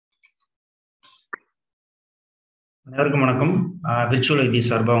அனைவருக்கும் வணக்கம். Virtual ID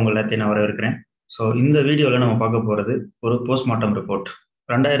சார்பாக உங்கள் எல்லாத்தையும் நான் வரவேற்கிறேன். ஸோ இந்த வீடியோவில் நம்ம பார்க்க போகிறது ஒரு postmortem report,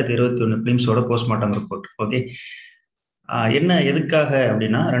 2021 ஃபிலிம்ஸோட postmortem report. Okay, என்ன எதுக்காக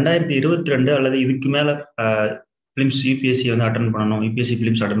அப்படின்னா 2022 அல்லது இதுக்கு மேலே ஃபிலிம்ஸ் யூபிஎஸ்சி வந்து அட்டன் பண்ணணும், யூபிஎஸ்சி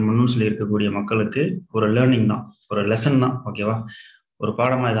ஃபிலிம்ஸ் அட்டன் பண்ணணும்னு சொல்லி இருக்கக்கூடிய மக்களுக்கு ஒரு லேர்னிங் தான், ஒரு லெசன் தான். ஓகேவா, ஒரு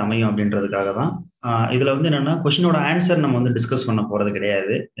பாடமாக இது அமையும் அப்படின்றதுக்காக தான். இதில் வந்து என்னென்னா கொஷினோட ஆன்சர் நம்ம வந்து டிஸ்கஸ் பண்ண போகிறது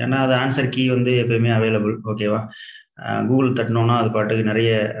கிடையாது. ஏன்னா அது ஆன்சர் கீ வந்து எப்பயுமே அவைலபிள். ஓகேவா, கூகுள் தட்டினோன்னா அது பாட்டுக்கு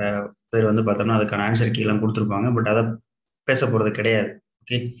நிறைய பேர் வந்து பார்த்தோம்னா அதுக்கான ஆன்சர் கீலாம் கொடுத்துருப்பாங்க. பட் அதை பேச போகிறது கிடையாது.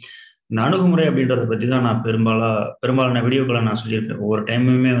 ஓகே, இந்த அணுகுமுறை அப்படின்றத பற்றி தான் நான் பெரும்பாலான வீடியோக்களை நான் சொல்லியிருப்பேன். ஒவ்வொரு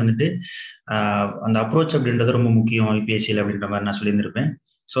டைமுமே வந்துட்டு அந்த அப்ரோச் அப்படின்றது ரொம்ப முக்கியம் யூபிஎஸ்சியில் அப்படின்ற மாதிரி நான் சொல்லியிருந்திருப்பேன்.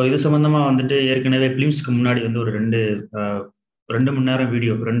 ஸோ இது சம்மந்தமாக வந்துட்டு ஏற்கனவே ஃபிலிம்ஸ்க்கு முன்னாடி வந்து ஒரு ரெண்டு மணி நேரம்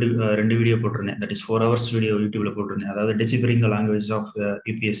வீடியோ ரெண்டு வீடியோ போட்டிருந்தேன். தட் இஸ் 4 hours வீடியோ யூடியூப்ல போட்டிருந்தேன். அதாவது டிசிபரிங் த லாங்குவேஜ் ஆஃப்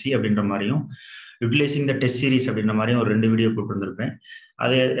யூபிஎஸ்சி அப்படின்ற மாதிரியும் யூட்டிலைசிங் த டெஸ்ட் சீரிஸ் அப்படின்ற மாதிரியும் ஒரு 2 வீடியோ போட்டிருந்திருப்பேன்.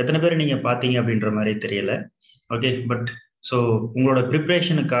 அது எத்தனை பேர் நீங்கள் பார்த்தீங்க அப்படின்ற மாதிரி தெரியல. ஓகே, பட் ஸோ உங்களோட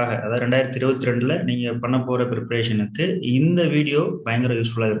ப்ரிப்ரேஷனுக்காக, அதாவது 2022 நீங்கள் பண்ண போகிற ப்ரிப்ரேஷனுக்கு இந்த வீடியோ பயங்கர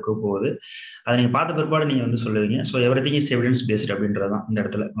யூஸ்ஃபுல்லாக இருக்க போகுது. அதை நீங்கள் பார்த்த பிற்பாடு நீங்கள் வந்து சொல்லுவீங்க. So everything is evidence based அப்படின்றது தான் இந்த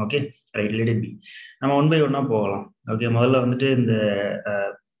இடத்துல. Okay right, let it be. நம்ம ஒன் பை ஒன்னாக போகலாம். ஓகே, முதல்ல வந்துட்டு இந்த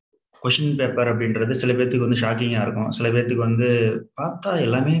கொஷின் பேப்பர் அப்படின்றது சில பேர்த்துக்கு வந்து ஷாக்கிங்காக இருக்கும். சில பேர்த்துக்கு வந்து பார்த்தா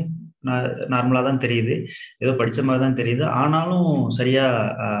எல்லாமே நார்மலாக தான் தெரியுது, ஏதோ படித்த மாதிரி தான் தெரியுது. ஆனாலும்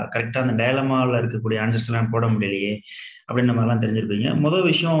சரியாக கரெக்டாக அந்த டயலமாவில் இருக்கக்கூடிய ஆன்சர்ஸ் எல்லாம் போட முடியலையே அப்படின்ற மாதிரிலாம் தெரிஞ்சிருப்பீங்க. முதல்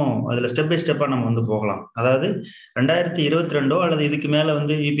விஷயம், அதில் ஸ்டெப் பை ஸ்டெப்பாக நம்ம வந்து போகலாம். அதாவது 2022 அல்லது இதுக்கு மேலே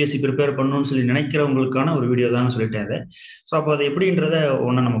வந்து யூபிஎஸ்சி ப்ரிப்பேர் பண்ணணும்னு சொல்லி நினைக்கிறவங்களுக்கான ஒரு வீடியோ தான் சொல்லிட்டேன் அதை. ஸோ அப்போ அது எப்படின்றத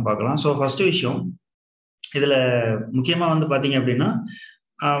ஒன்று நம்ம பார்க்கலாம். ஸோ ஃபர்ஸ்ட் விஷயம், இதில் முக்கியமாக வந்து பார்த்தீங்க அப்படின்னா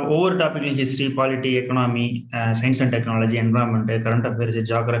ஒவ்வொரு டாபிக்லையும் history, polity, economy, science and technology, environment, current affairs,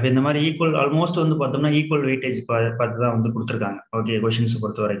 geography, இந்த மாதிரி ஈக்குவல் ஆல்மோஸ்ட் வந்து பார்த்தோம்னா ஈக்குவல் வெயிட்டேஜ் பார்த்து தான் வந்து கொடுத்துருக்காங்க. ஓகே, கொஷின்ஸ்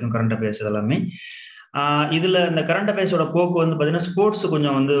பொறுத்த வரைக்கும் கரண்ட் அஃபேர்ஸ் இதெல்லாமே. இதில் இந்த கரண்ட் அஃபேர்ஸோட போக்கு வந்து பார்த்தீங்கன்னா ஸ்போர்ட்ஸ்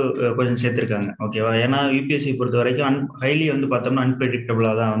கொஞ்சம் சேர்த்துருக்காங்க. ஓகேவா, ஏன்னா யூபிஎஸ்சி பொறுத்த வரைக்கும் ஹைலி வந்து பார்த்தோம்னா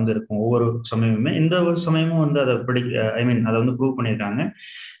அன்பிரடிக்டபிளாக தான் வந்து இருக்கும் ஒவ்வொரு சமயமுமே. இந்த ஒரு சமயமும் வந்து அதை அதை வந்து ப்ரூவ் பண்ணியிருக்காங்க.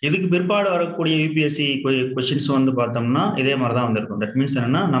 இதுக்கு பிற்பாடு வரக்கூடிய யூபிஎஸ்சி கொஸ்டின்ஸ் வந்து பார்த்தோம்னா இதே மாதிரி தான் வந்திருக்கும். தட் மீன்ஸ்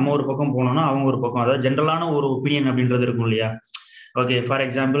என்னன்னா, நம்ம ஒரு பக்கம் போனோம்னா அவங்க ஒரு பக்கம், அதாவது ஜென்ரலான ஒரு ஒப்பீனியன் அப்படின்றது இருக்கும் இல்லையா. ஓகே, ஃபார்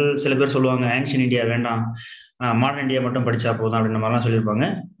எக்ஸாம்பிள் சில பேர் சொல்லுவாங்க ஆன்ஷியன் இந்தியா வேண்டாம், மாடர்ன் இந்தியா மட்டும் படிச்சா போதும் அப்படின்ற மாதிரிலாம் சொல்லியிருப்பாங்க.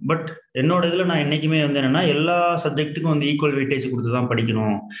 பட் என்னோட இதில் நான் என்னைக்குமே வந்து என்னன்னா எல்லா சப்ஜெக்ட்டுக்கும் வந்து ஈக்குவல் வெயிட்டேஜ் கொடுத்து தான்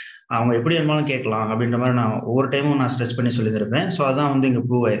படிக்கணும், அவங்க எப்படி வேணுமாலும் கேட்கலாம் அப்படின்ற மாதிரி நான் ஒவ்வொரு டைமும் நான் ஸ்ட்ரெஸ் பண்ணி சொல்லியிருப்பேன். ஸோ அதான் வந்து இங்கே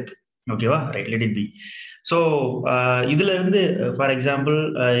ப்ரூவ் ஆயிருக்கு. ஓகேவா, right, let it be. So இதுல இருந்து ஃபார் எக்ஸாம்பிள்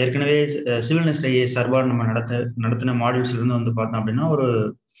ஏற்கனவே சிவில்னெஸ்ட் ஐஏஎஸ் சார்பாக நம்ம நடத்தின மாடியூல்ஸ்ல இருந்து வந்து பார்த்தோம் அப்படின்னா ஒரு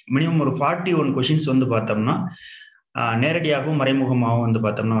மினிமம் ஒரு 41 கொஷின்ஸ் வந்து பார்த்தோம்னா நேரடியாகவும் மறைமுகமாகவும் வந்து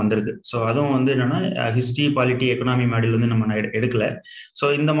பார்த்தோம்னா வந்திருக்கு. ஸோ அதுவும் வந்து என்னன்னா ஹிஸ்ட்ரி, பாலிட்டி, எக்கனாமி மாடியூல் வந்து நம்ம எடுக்கல. ஸோ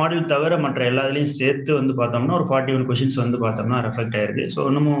இந்த மாடியூல் தவிர மற்ற எல்லாத்துலையும் சேர்த்து வந்து பார்த்தோம்னா ஒரு 41 கொஷின்ஸ் வந்து பார்த்தோம்னா ரெஃப்ளெக்ட் ஆயிருக்கு. ஸோ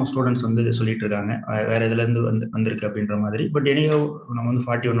இன்னமும் ஸ்டூடெண்ட்ஸ் வந்து சொல்லிட்டு இருக்காங்க வேற இதுல இருந்து வந்திருக்கு அப்படின்ற மாதிரி. பட் எனியோ நம்ம வந்து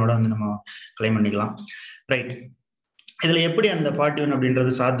 41ஓட வந்து நம்ம கிளைம் பண்ணிக்கலாம். ரைட், இதுல எப்படி அந்த 41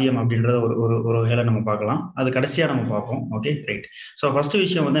 அப்படின்றது சாத்தியம் அப்படின்றத ஒரு வகையில நம்ம பார்க்கலாம். அது கடைசியா நம்ம பார்ப்போம். Okay right. ஸோ ஃபர்ஸ்ட்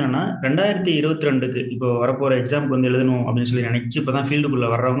விஷயம் வந்து என்னன்னா 2022க்கு இப்போ வரப்போற எக்ஸாமுக்கு வந்து எழுதணும் அப்படின்னு சொல்லி நினைச்சு இப்பதான் ஃபீல்டுக்குள்ள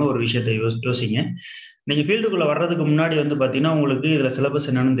வர்றவங்க ஒரு விஷயத்தை யோசிங்க. நீங்க ஃபீல்டுக்குள்ள வர்றதுக்கு முன்னாடி வந்து பாத்தீங்கன்னா உங்களுக்கு இதுல சிலபஸ்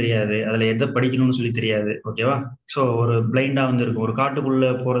என்னன்னு தெரியாது, அதுல எதை படிக்கணும்னு சொல்லி தெரியாது. ஓகேவா, ஸோ ஒரு பிளைண்டா வந்து இருக்கும், ஒரு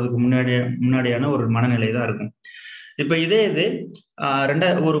காட்டுக்குள்ள போறதுக்கு முன்னாடியான ஒரு மனநிலை தான் இருக்கும். இப்ப இதே இது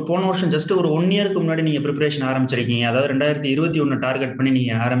ஒரு போன வருஷம் ஜஸ்ட் ஒரு 1 இயருக்கு முன்னாடி நீங்க ப்ரிப்பரேஷன் ஆரம்பிச்சிருக்கீங்க, அதாவது 2021 டார்கெட் பண்ணி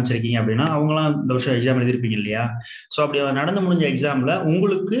நீங்க ஆரம்பிச்சிருக்கீங்க அப்படின்னா அவங்களாம் இந்த வருஷம் எக்ஸாம் எழுதிருப்பீங்க இல்லையா. ஸோ அப்படி நடந்து முடிஞ்ச எக்ஸாம்ல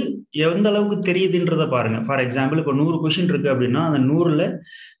உங்களுக்கு எந்த அளவுக்கு தெரியுதுன்றத பாருங்க. ஃபார் எக்ஸாம்பிள் இப்போ 100 கொஸ்டின் இருக்கு அப்படின்னா அந்த 100ல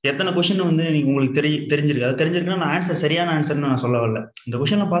எத்தனை கொஸ்டின் வந்து உங்களுக்கு தெரிஞ்சிருக்கு. அது தெரிஞ்சிருக்குன்னா நான் ஆன்சர் சரியான ஆன்சர்னு நான் சொல்ல வரல, இந்த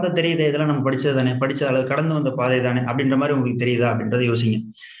கொஸ்டின்ல பார்த்தா தெரியுது இதெல்லாம் நம்ம படிச்சது தானே, படிச்ச அளவு கடந்து வந்த பாதை தானே அப்படின்ற மாதிரி உங்களுக்கு தெரியுதா அப்படின்றத யோசிங்க.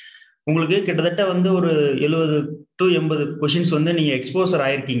 உங்களுக்கு கிட்டத்தட்ட வந்து ஒரு 70 to 80 கொஸ்டின்ஸ் வந்து நீங்க எக்ஸ்போசர்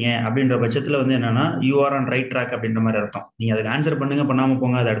ஆயிருக்கீங்க அப்படின்ற பட்சத்துல வந்து என்னன்னா you are on right track அப்படின்ற மாதிரி அர்த்தம். நீங்க அதுக்கு ஆன்சர் பண்ணுங்க, பண்ணாம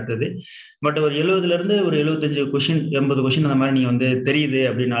போங்க, அது அடுத்தது. பட் ஒரு 70ல இருந்து ஒரு 75 கொஸ்டின் 80 கொஸ்டின் அந்த மாதிரி நீங்க வந்து தெரியுது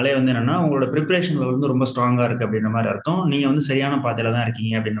அப்படின்னாலே வந்து என்னன்னா உங்களோட ப்ரிப்பரேஷன்ல வந்து ரொம்ப ஸ்ட்ராங்கா இருக்கு அப்படின்ற மாதிரி அர்த்தம். நீங்க வந்து சரியான பாதையில தான்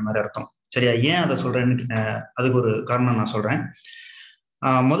இருக்கீங்க அப்படின்ற மாதிரி அர்த்தம். சரியா, ஏன் அதை சொல்றேன்னு அதுக்கு ஒரு காரணம் நான் சொல்றேன்.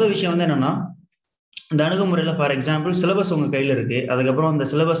 முதல் விஷயம் வந்து என்னன்னா, இந்த அணுகுமுறையில் ஃபார் எக்ஸாம்பிள் சிலபஸ் உங்கள் கையில் இருக்குது, அதுக்கப்புறம் அந்த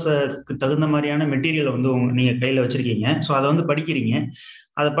சிலபஸுக்கு தகுந்த மாதிரியான மெட்டீரியலை வந்து நீங்கள் கையில் வச்சுருக்கீங்க. ஸோ அதை வந்து படிக்கிறீங்க.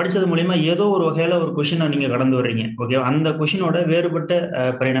 அதை படிச்சது மூலியமா ஏதோ ஒரு வகையில ஒரு கொஷினை நீங்க கடந்து வர்றீங்க. ஓகேவா? அந்த கொஷினோட வேறுபட்ட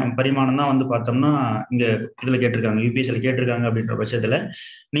பரிமாணம் தான் வந்து பார்த்தோம்னா இங்க இதுல கேட்டிருக்காங்க, யூபிஎஸ்சில கேட்டிருக்காங்க அப்படின்ற பட்சத்துல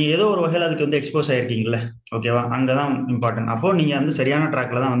நீங்க ஏதோ ஒரு வகையில அதுக்கு வந்து எக்ஸ்போஸ் ஆயிருக்கீங்கல்ல. ஓகேவா? அங்கதான் இம்பார்ட்டன்ட். அப்போ நீங்க வந்து சரியான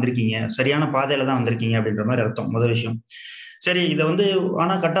ட்ராக்ல தான் வந்திருக்கீங்க, சரியான பாதையில தான் வந்திருக்கீங்க அப்படின்ற மாதிரி அர்த்தம் முதல் விஷயம். சரி, இதை வந்து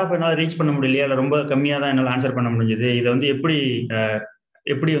ஆனா கட் ஆஃப் என்னால் ரீச் பண்ண முடியலையா, இல்லை ரொம்ப கம்மியாக தான் என்னால் ஆன்சர் பண்ண முடிஞ்சது, இதை வந்து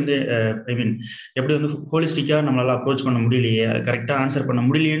எப்படி வந்து ஐ மீன் எப்படி வந்து ஹோலிஸ்டிக்காக நம்மளால அப்ரோச் பண்ண முடியலையே, கரெக்டாக ஆன்சர் பண்ண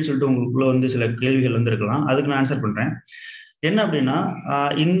முடியலையேன்னு சொல்லிட்டு உங்களுக்குள்ள வந்து சில கேள்விகள் வந்து இருக்கலாம். அதுக்கு நான் ஆன்சர் பண்ணுறேன். என்ன அப்படின்னா,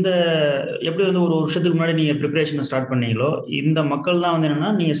 இந்த எப்படி வந்து ஒரு வருஷத்துக்கு முன்னாடி நீங்கள் ப்ரிப்பரேஷனை ஸ்டார்ட் பண்ணீங்களோ, இந்த மக்கள் தான் வந்து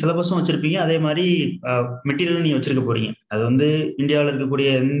என்னன்னா, நீங்கள் சிலபஸும் வச்சிருப்பீங்க, அதே மாதிரி மெட்டீரியலும் நீங்கள் வச்சிருக்க போறீங்க. அது வந்து இந்தியாவில்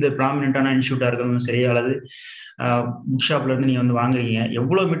இருக்கக்கூடிய எந்த ப்ராமினென்ட்டான இன்ஸ்டியூட்டாக இருக்கணும் சரி, அல்லது புக் ஷாப்ல இருந்து நீங்க வந்து வாங்குறீங்க,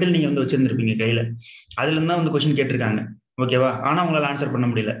 எவ்வளவு மெட்டீரியல் நீங்க வந்து வச்சிருந்திருப்பீங்க கையில, அதுல இருந்தா வந்து கொஸ்டின் கேட்டிருக்காங்க. ஓகேவா? ஆனா உங்களால ஆன்சர் பண்ண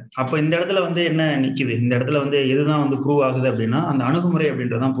முடியல. அப்ப இந்த இடத்துல வந்து என்ன நிக்குது, இந்த இடத்துல வந்து எதுதான் வந்து ப்ரூவ் ஆகுது அப்படின்னா, அந்த அணுகுமுறை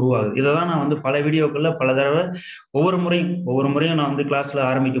அப்படின்றதான் ப்ரூவ் ஆகுது. இதைதான் நான் வந்து பல வீடியோக்கள்ல பல தடவை ஒவ்வொரு முறையும் நான் வந்து கிளாஸ்ல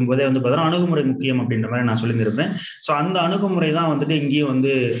ஆரம்பிக்கும் போதே வந்து பார்த்தீங்கன்னா அணுகுமுறை முக்கியம் அப்படின்ற மாதிரி நான் சொல்லியிருப்பேன். ஸோ அந்த அணுகுமுறை தான் வந்துட்டு இங்கேயும்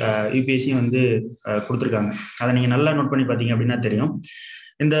வந்து யூபிஎஸ்சி வந்து கொடுத்துருக்காங்க. அதை நீங்க நல்லா நோட் பண்ணி பார்த்தீங்க அப்படின்னா தெரியும்.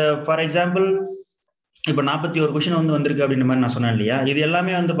 இந்த ஃபார் எக்ஸாம்பிள் இப்போ 41 கொஸ்டின் வந்து வந்திருக்கு அப்படின்ற மாதிரி நான் சொன்னேன் இல்லையா, இது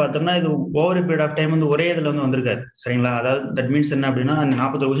எல்லாமே வந்து பார்த்தோம்னா இது ஓவர் பீரியட் ஆஃப் டைம் வந்து ஒரே இதில் வந்து வந்திருக்காரு. சரிங்களா? அதாவது தட் மீன்ஸ் என்ன அப்படின்னா, அந்த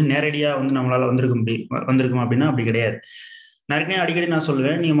 41 கொஸ்டின் நேரடியாக வந்து நம்மளால வந்திருக்கும் அப்படின்னா அப்படி கிடையாது. நான் ஏற்கனவே அடிக்கடி நான்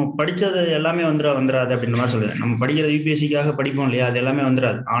சொல்லுவேன், நம்ம படிச்சது எல்லாமே வந்துடாது அப்படின்ற மாதிரி சொல்லுவேன். நம்ம படிக்கிறது யூபிஎஸ்சிக்காக படிப்போம் இல்லையா, அது எல்லாமே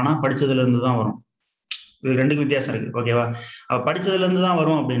வந்துடாது. ஆனா படிச்சதுல இருந்து தான் வரும். இது ரெண்டுக்கும் வித்தியாசம் இருக்கு. ஓகேவா? படிச்சதுல இருந்து தான்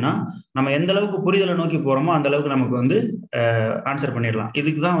வரும் அப்படின்னா நம்ம எந்த அளவுக்கு புரிதலை நோக்கி போறோமோ அந்த அளவுக்கு நமக்கு வந்து ஆன்சர் பண்ணிடலாம்.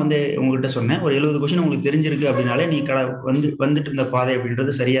 இதுக்கு தான் வந்து உங்ககிட்ட சொன்னேன், ஒரு 70 கொஸ்டின் உங்களுக்கு தெரிஞ்சிருக்கு அப்படின்னாலே நீ வந்துட்டு இருந்த பாதை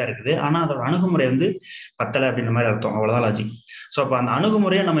அப்படின்றது சரியா இருக்குது. ஆனா அதோட அணுகுமுறை வந்து பத்தலை அப்படின்ற மாதிரி அர்த்தம். அவ்வளவுதான் லாஜிக். ஸோ அப்போ அந்த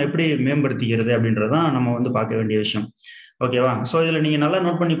அணுகுமுறையை நம்ம எப்படி மேம்படுத்திக்கிறது அப்படின்றதான் நம்ம வந்து பார்க்க வேண்டிய விஷயம். ஓகேவா? ஸோ இதுல நீங்க நல்லா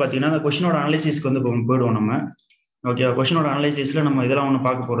நோட் பண்ணி பார்த்தீங்கன்னா அந்த கொஸ்டினோட அனாலிசிஸ்க்கு வந்து போயிடுவோம் நம்ம. ஓகேவா? கொஸ்டினோட அனலைசிஸ்ல நம்ம இதெல்லாம் ஒன்றும்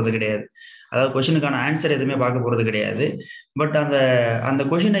பார்க்க போறது கிடையாது. அதாவது கொஸ்டினுக்கான ஆன்சர் எதுவுமே பார்க்க போறது கிடையாது. பட் அந்த அந்த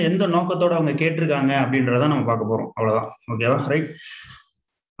கொஸ்டினை எந்த நோக்கத்தோட அவங்க கேட்டிருக்காங்க அப்படின்றத நம்ம பார்க்க போறோம். அவ்வளவுதான். ஓகேவா? ரைட்.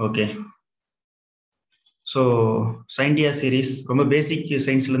 ஓகே. ஸோ சயின்டியா சீரீஸ் ரொம்ப பேசிக்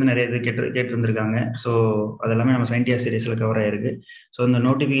சயின்ஸ்லேருந்து நிறைய இது கேட்டிருந்திருக்காங்க. ஸோ அதெல்லாமே நம்ம சயின்டியா சீரீஸில் கவர் ஆயிருக்கு. ஸோ இந்த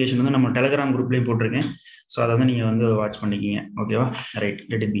நோட்டிஃபிகேஷன் வந்து நம்ம டெலிகிராம் குரூப்லேயும் போட்டிருக்கேன். ஸோ அதை வந்து நீங்கள் வந்து வாட்ச் பண்ணிக்கிங்க. ஓகேவா? Right.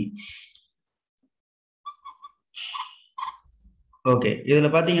 Let it be. Okay. இதுல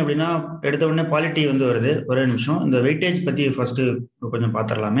பாத்தீங்க அப்படின்னா எடுத்த உடனே பாலிட்டி வந்து வருது. ஒரே நிமிஷம். இந்த வெயிட்டேஜ் பத்தி ஃபர்ஸ்ட் கொஞ்சம்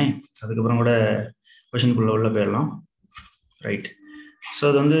பாத்திரலாமே, அதுக்கப்புறம் கூட கொஸ்டினுக்குள்ள உள்ள போயிடலாம். ரைட். ஸோ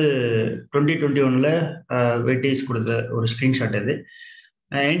அது வந்து 2021ல வெயிட்டேஜ் கொடுத்த ஒரு ஸ்கிரீன்ஷாட் இது.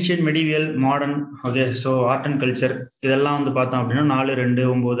 Ancient, மெடிவியல், modern, okay. So art and culture இதெல்லாம் வந்து பார்த்தோம் அப்படின்னா 4, 2,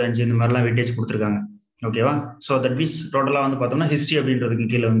 9, 5 இந்த மாதிரிலாம் வெயிட்டேஜ் கொடுத்துருக்காங்க. ஓகேவா? ஸோ தட் மீன்ஸ் டோட்டலாக வந்து பார்த்தோம்னா ஹிஸ்ட்ரி அப்படின்றதுக்கு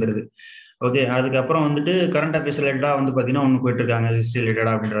கீழே வந்துருது. ஓகே. அதுக்கப்புறம் வந்துட்டு கரண்ட் அஃபேர்ஸ் ரிலேட்டடாக வந்து பார்த்தீங்கன்னா ஒன்று போயிட்டு இருக்காங்க, ஹிஸ்ட்ரி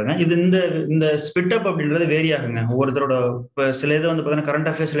ரிலேட்டடாக அப்படின்றாங்க. இது இந்த ஸ்பிட் அப் அப்படின்றது வேரி ஆகுங்க ஒவ்வொருத்தரோட. இப்போ சில இது வந்து பார்த்தீங்கன்னா கரண்ட்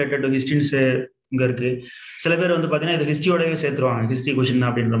அஃபேர்ஸ் ரிலேட்டட் ஹிஸ்ட்ரின்ஸ் இங்கே இருக்கு. சில பேர் வந்து பார்த்தீங்கன்னா இது ஹிஸ்ட்ரியோடவே சேர்த்துருவாங்க, ஹிஸ்ட்ரி கொஸ்டின்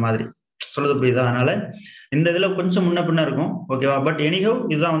அப்படின்ற மாதிரி. சொல்றது புரியுதா? அதனால இந்த இதில் கொஞ்சம் முன்ன பின்ன இருக்கும். ஓகேவா? பட் எனிஹவ்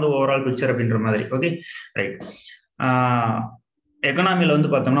இதுதான் வந்து ஓவரால் பிக்சர் அப்படின்ற மாதிரி. ஓகே. ரைட். எக்கனாமியில் வந்து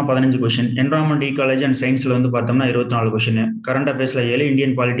பார்த்தோம்னா 15 கொஸ்டின், என்வரான்மெண்ட், ஈக்காலஜி அண்ட் சயின்ஸில் வந்து பார்த்தோம்னா 24 கொஸ்டின், கரண்ட் அஃபேர்ஸில் 7,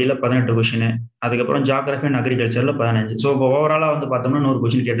 இந்தியன் பாலிட்டியில் 18 கொஸ்டின், அதுக்கப்புறம் ஜாகிரபி அண்ட் அக்ரிகல்ச்சரில் 15. ஸோ இப்போ ஓவராலாக வந்து பார்த்தோம்னா 100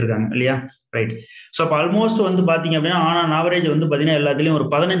 கொஸ்டின் கேட்டிருக்காங்க இல்லையா? ரைட். ஸோ இப்போ ஆல்மோஸ்ட் வந்து பார்த்தீங்க அப்படின்னா ஆன் ஆவரேஜ் வந்து பார்த்தீங்கன்னா எல்லாத்துலேயும் ஒரு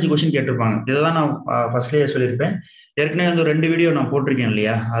 15 கொஸ்டின் கேட்டிருப்பாங்க. இதை தான் நான் ஃபர்ஸ்ட்லேயே சொல்லியிருப்பேன். ஏற்கனவே வந்து 2 வீடியோ நான் போட்டிருக்கேன்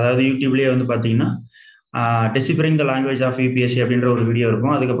இல்லையா? அதாவது யூடியூப்லேயே வந்து பார்த்தீங்கன்னா டெசிஃபரிங் த லாங்குவேஜ் ஆஃப் யூபிஎஸ்சி அப்படின்ற ஒரு வீடியோ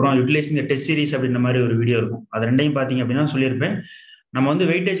இருக்கும். அதுக்கப்புறம் யூட்டிலைசிங் த டெஸ்ட் சீரிஸ் அப்படின்ற மாதிரி ஒரு வீடியோ இருக்கும். அது ரெண்டையும் பார்த்தீங்க அப்படின்னா சொல்லியிருப்பேன். நம்ம வந்து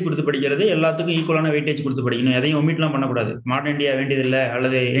வெயிட்டேஜ் கொடுத்து படிக்கிறது எல்லாத்துக்கும் ஈக்குவலான வெயிட்டேஜ் கொடுத்து படிக்கணும். எதையும் ஒமிட்லாம் பண்ணக்கூடாது. மாடர்ன் இந்தியா வேண்டியதில்லை,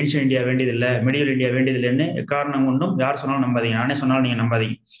 அல்லது ஏன்ஷியன்ட் இந்தியா வேண்டியதில்லை, மெடிவல் இந்தியா வேண்டியதில்லைன்னு காரணம் கொண்டும் யார் சொன்னாலும் நம்பாதீங்க. நானே சொன்னாலும் நீங்க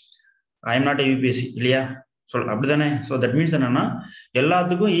நம்பாதீங்க. ஐ எம் நாட் யூபிஎஸ்சி இல்லையா? அப்படிதானே? ஸோ தட் மீன்ஸ் என்னன்னா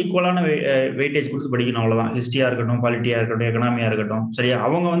எல்லாத்துக்கும் ஈக்குவலான வெயிட்டேஜ் கொடுத்து படிக்கணும். அவ்வளவுதான். ஹிஸ்ட்ரியா இருக்கட்டும், பாலிட்டியா இருக்கட்டும், எக்கனாமியா இருக்கட்டும். சரியா?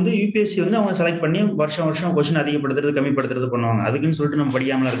 அவங்க வந்து யூபிஎஸ்சி வந்து அவங்க செலக்ட் பண்ணி வருஷம் கொஸ்டின் அதிகப்படுத்துறது கம்மிப்படுத்துறது பண்ணுவாங்க. அதுக்குன்னு சொல்லிட்டு நம்ம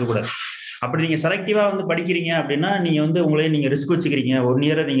படிக்காமலாம் இருக்கக்கூடாது. அப்படி நீங்க செலக்டிவா வந்து படிக்கிறீங்க அப்படின்னா நீங்க வந்து உங்களே நீங்க ரிஸ்க் வச்சுக்கிறீங்க, 1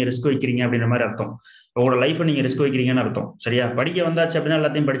 இயரை நீங்க ரிஸ்க் வைக்கிறீங்க அப்படின்ற மாதிரி அர்த்தம். உங்களோட லைஃபை நீங்க ரிஸ்க் வைக்கிறீங்கன்னு அர்த்தம். சரியா? படிக்க வந்தாச்சு அப்படின்னா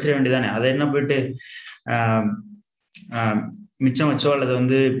எல்லாத்தையும் படிச்சிட வேண்டியதானே. அதை என்ன போயிட்டு மிச்சம் வச்சோ அல்லது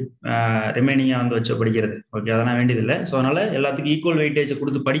வந்து ரிமைனிங்கா வந்து வச்சோ படிக்கிறது. ஓகே. அதெல்லாம் வேண்டியதில்லை. ஸோ அதனால எல்லாத்துக்கும் ஈக்குவல் வெயிட்டேஜ்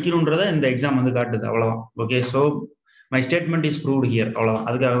கொடுத்து படிக்கணும்ன்றத இந்த எக்ஸாம் வந்து காட்டுது. அவ்வளவுதான். Okay. So my statement is proved here. அவ்வளவுதான்.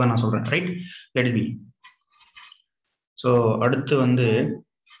 அதுக்காக தான் நான் சொல்றேன். ரைட். Let B. ஸோ அடுத்து வந்து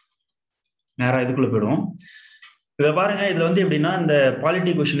நேராக இதுக்குள்ள போயிடுவோம். இதை பாருங்க, இதுல வந்து எப்படின்னா இந்த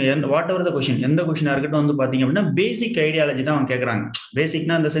polity question what ever the question, எந்த கொஸ்டினா இருக்கட்டும் வந்து பாத்தீங்க அப்படின்னா பேசிக் ஐடியாலஜி தான் அவங்க கேட்கறாங்க.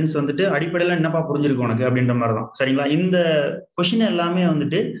 பேசிக்னா இந்த சென்ஸ் வந்துட்டு அடிப்படையில என்னப்பா புரிஞ்சிருக்கும் உனக்கு அப்படின்ற மாதிரி தான். சரிங்களா? இந்த கொஸ்டின் எல்லாமே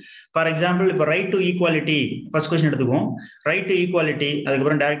வந்துட்டு ஃபார் எக்ஸாம்பிள் இப்போ right to equality first question எடுத்துக்குவோம். ரைட் டு ஈக்குவாலிட்டி,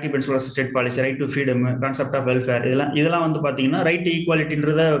 அதுக்கப்புறம் directive principal of state policy, right to freedom, concept of welfare, இதெல்லாம் வந்து பாத்தீங்கன்னா ரைட் டு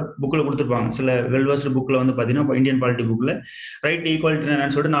ஈக்குவாலிட்டின்றத புக்ல கொடுத்துருப்பாங்க. சில வெல்வர்ஸ்டு புக்ல வந்து பாத்தீங்கன்னா இந்தியன் பாலிட்டி புக்ல ரைட் டு ஈக்குவாலிட்டி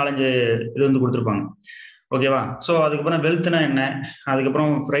என்னன்னு சொல்லிட்டு 4-5 இது வந்து கொடுத்துருப்பாங்க. ஓகேவா? ஸோ அதுக்கப்புறம் வெல்த்னா என்ன,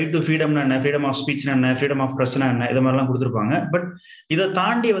 அதுக்கப்புறம் ரைட் டு ஃப்ரீடம்னா என்ன, ஃப்ரீடம் ஆஃப் ஸ்பீச்னா என்ன, ஃப்ரீடம் ஆஃப் ப்ரெஸ்னா என்ன, இது மாதிரிலாம் கொடுத்துருப்பாங்க. பட் இதை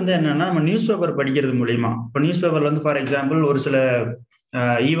தாண்டி வந்து என்னன்னா நம்ம நியூஸ் பேப்பர் படிக்கிறது மூலியமா, இப்போ நியூஸ் பேப்பர்ல வந்து ஃபார் எக்ஸாம்பிள் ஒரு சில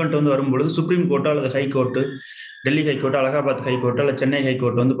ஈவெண்ட் வந்து வரும்பொழுது சுப்ரீம் கோர்ட்டோ அல்லது high court, Delhi high court, Allahabad high court அல்ல சென்னை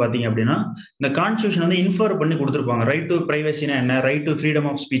ஹைகோர்ட் வந்து பாத்தீங்க அப்படின்னா இந்த கான்ஸ்டியூஷன் வந்து இன்ஃபர் பண்ணி கொடுத்துருப்பாங்க. ரைட் டு பிரைவசினா என்ன, ரைட் டு ஃப்ரீடம்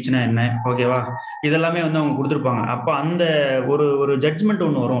ஆஃப் ஸ்பீச்னா என்ன, ஓகேவா? இதெல்லாமே வந்து அவங்க கொடுத்துருப்பாங்க. அப்ப அந்த ஒரு ஜட்மெண்ட்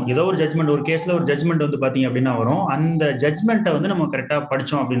ஒன்று வரும், ஏதோ ஒரு ஜட்மெண்ட், ஒரு கேஸ்ல ஒரு ஜட்மெண்ட் வந்து பாத்தீங்க அப்படின்னா வரும். அந்த ஜட்மெண்ட்டை வந்து நம்ம கரெக்டா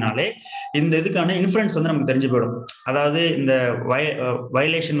படிச்சோம் அப்படின்னாலே இந்த இதுக்கான இன்ஃபுளுன்ஸ் வந்து நமக்கு தெரிஞ்சு போயிடும். அதாவது இந்த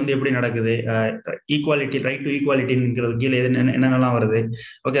வயலேஷன் வந்து எப்படி நடக்குது, ஈக்குவாலிட்டி, ரைட் டு ஈக்குவாலிட்டிங்கிறது கீழே என்னென்னலாம் வருது,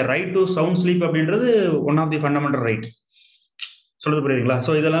 okay, right to sound sleep அப்படின்றது one of the fundamental right. சொல்றது புரியுதுங்களா?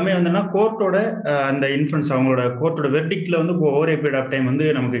 ஸோ இதெல்லாமே வந்துன்னா கோர்ட்டோட அந்த இன்ஃபுளுன்ஸ், அவங்களோட கோர்ட்டோட வெர்டிக்ட்ல வந்து ஓவர் பீரியட் ஆஃப் டைம் வந்து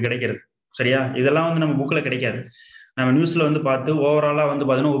நமக்கு கிடைக்கிறது. சரியா? இதெல்லாம் வந்து நம்ம புக்ல கிடைக்காது. நம்ம நியூஸ்ல வந்து பார்த்து ஓவராலா வந்து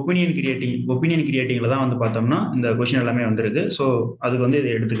பார்த்தோம்னா ஒப்பீனியன் கிரியேட்டிங்ல தான் வந்து பார்த்தோம்னா இந்த கொஸ்டின் எல்லாமே வந்திருக்கு. ஸோ அதுக்கு வந்து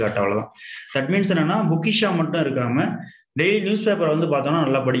இதை எடுத்துக்காட்டு, அவ்வளவுதான். தட் மீன்ஸ் என்னன்னா புக்கிஷா மட்டும் இருக்காம டெய்லி நியூஸ் பேப்பரை வந்து பார்த்தோம்னா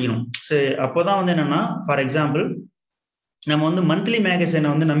நல்லா படிக்கணும். சரி, அப்போதான் வந்து என்னன்னா ஃபார் எக்ஸாம்பிள் நம்ம வந்து மந்த்லி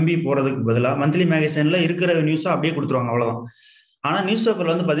மேகசைனை வந்து நம்பி போறதுக்கு பதிலாக மந்த்லி மேகசைன்ல இருக்கிற நியூஸை அப்படியே கொடுத்துருவாங்க, அவ்வளவுதான். ஆனா நியூஸ்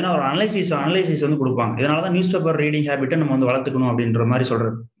பேப்பர்ல வந்து பாத்தீங்கன்னா ஒரு அனலைசிஸ் வந்து கொடுப்பாங்க. இதனாலதான் நியூஸ் பேப்பர் ரீடிங் ஹேபிட்டை நம்ம வந்து வளர்த்துக்கணும் அப்படின்ற மாதிரி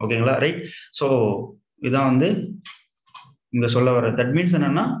சொல்றது. ஓகேங்களா? ரைட். ஸோ இதான் வந்து இங்க சொல்ல வர. தட் மீன்ஸ்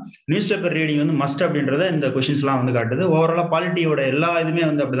என்னன்னா நியூஸ் பேப்பர் ரீடிங் வந்து மஸ்ட் அப்படின்றத இந்த கொஸ்டின்ஸ் எல்லாம் வந்து காட்டுது. ஓவராலா பாலிட்டியோட எல்லா இதுமே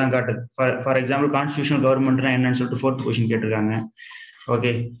வந்து அப்படிதான் காட்டுது. ஃபார் எக்ஸாம்பிள் கான்ஸ்டியூஷனல் கவர்மெண்ட்னா என்னன்னு சொல்லிட்டு 4th கொஸ்டின் கேட்டிருக்காங்க.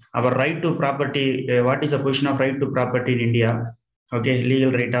 ஓகே, அப்புறம் right to property, what is the position of right to property in India, okay,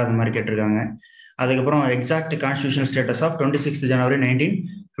 legal ரைட்டா அது மாதிரி கேட்டிருக்காங்க. அதுக்கப்புறம் எக்ஸாக்ட் கான்ஸ்டியூஷனல் ஸ்டேட்டஸ் ஆஃப் 26 ஜனவரி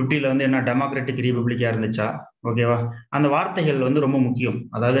 1950 வந்து என்ன டெமோக்ராட்டிக் ரிபப்ளிக்கா இருந்துச்சா, ஓகேவா? அந்த வார்த்தைகள் வந்து ரொம்ப முக்கியம்.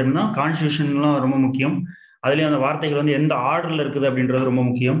 அதாவது என்னன்னா கான்ஸ்டியூஷன்லாம் ரொம்ப முக்கியம். அதுலயும் அந்த வார்த்தைகள் வந்து எந்த ஆர்டர்ல இருக்குது அப்படின்றது ரொம்ப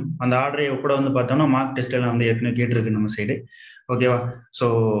முக்கியம். அந்த ஆர்டரை கூட வந்து பார்த்தோம்னா மார்க் டெஸ்ட் எல்லாம் வந்து ஏற்கனவே கேட்டிருக்கு நம்ம சைடு. ஓகேவா? So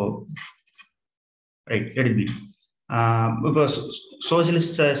right, let it be. இப்போ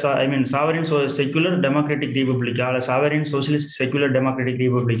சோசியலிஸ்ட், ஐ மீன் சாவரின் செக்யூலர் டெமோக்ராட்டிக் ரிபப்ளிக்கா, இல்லை சாவரின் சோசியலிஸ்ட் செக்யூலர் டெமோக்ராட்டிக்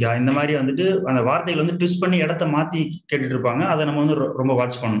ரிபப்ளிக்கா, இந்த மாதிரி வந்துட்டு அந்த வார்த்தைகள் வந்து ட்விஸ்ட் பண்ணி இடத்த மாத்தி கேட்டுட்டு இருப்பாங்க. அதை நம்ம வந்து ரொம்ப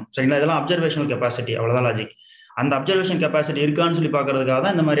வாட்ச் பண்ணணும். சரிங்களா? இதெல்லாம் அப்சர்வேஷனல் கெப்பாசிட்டி, அவ்வளவுதான் லாஜிக். அந்த அப்சர்வேஷன் கெப்பாசிட்டி இருக்கான்னு சொல்லி பாக்குறதுக்காக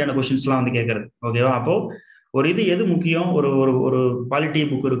தான் இந்த மாதிரியான கொஸ்டின்ஸ் எல்லாம் வந்து கேட்கறது. ஓகேவா? அப்போ ஒரு இது எது முக்கியம், ஒரு ஒரு ஒரு பாலிட்டி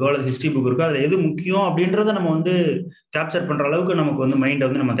புக் இருக்கோ அல்லது ஹிஸ்டரி புக் இருக்கோ, அதுல எது முக்கியம் அப்படின்றத நம்ம வந்து கேப்சர் பண்ற அளவுக்கு நமக்கு வந்து மைண்டை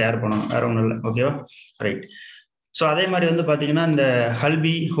வந்து நம்ம தயார் பண்ணணும், வேற ஒன்றும் இல்லை. ஓகேவா? ரைட். ஸோ அதே மாதிரி வந்து பாத்தீங்கன்னா இந்த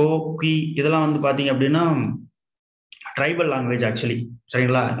ஹல்பி, ஹோ, கி இதெல்லாம் வந்து பாத்தீங்க அப்படின்னா ட்ரைபல் லாங்குவேஜ் ஆக்சுவலி.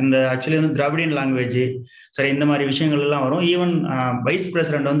 சரிங்களா? இந்த ஆக்சுவலி வந்து திராவிடியன் லாங்குவேஜ், சரி, இந்த மாதிரி விஷயங்கள் எல்லாம் வரும். ஈவன் வைஸ்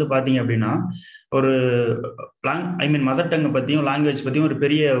பிரசிடென்ட் வந்து பாத்தீங்க அப்படின்னா ஒரு மதர் டங் பத்தியும் லாங்குவேஜ் பத்தியும் ஒரு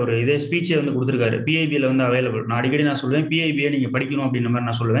பெரிய ஒரு இதே ஸ்பீச்சே வந்து கொடுத்துருக்காரு. பிஐபியில் வந்து அவைலபிள். நான் அடிக்கடி நான் சொல்லுவேன் பிஐபியை நீங்க படிக்கணும் அப்படின்ற மாதிரி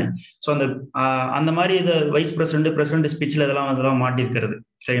நான் சொல்லுவேன். ஸோ அந்த மாதிரி இதை வைஸ் பிரசிடென்ட் ஸ்பீச்ல இதெல்லாம் மாட்டிருக்கிறது.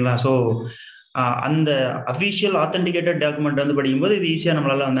 சரிங்களா? ஸோ அந்த அஃபிஷியல் ஆத்தென்டிகேட்டட் டாக்குமெண்ட் வந்து படிக்கும்போது இது ஈஸியா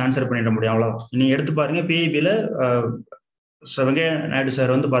நம்மளால வந்து ஆன்சர் பண்ணிட முடியும். அவ்வளோ நீங்க எடுத்து பாருங்க. பிஐபியில வெங்கையா நாயுடு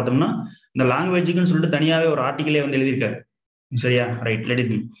சார் வந்து பார்த்தோம்னா இந்த லாங்குவேஜுக்குன்னு சொல்லிட்டு தனியாவே ஒரு ஆர்டிகிளே வந்து எழுதியிருக்காரு. சரியா? Right, let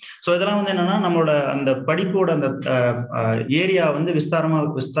it be. So இதெல்லாம் வந்து என்னன்னா நம்மளோட அந்த படிப்போட அந்த ஏரியா வந்து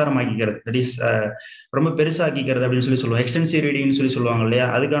விஸ்தாரமாக்கிக்கிறது, தட் இஸ் ரொம்ப பெருசாக்கிக்கிறது அப்படின்னு சொல்லி சொல்லுவோம். எக்ஸ்டென்சிவ் ரீடிங்னு சொல்லி சொல்லுவாங்க இல்லையா?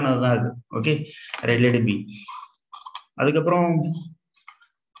 அதுக்கானதுதான் அது. Okay, right, let it be. அதுக்கப்புறம்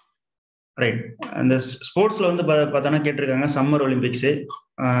ரைட், அந்த ஸ்போர்ட்ஸ்ல வந்து பார்த்தோன்னா கேட்டிருக்காங்க summer Olympics,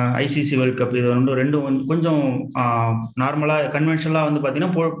 ICC world cup. இது ரெண்டும் கொஞ்சம் நார்மலா கன்வென்ஷனலா வந்து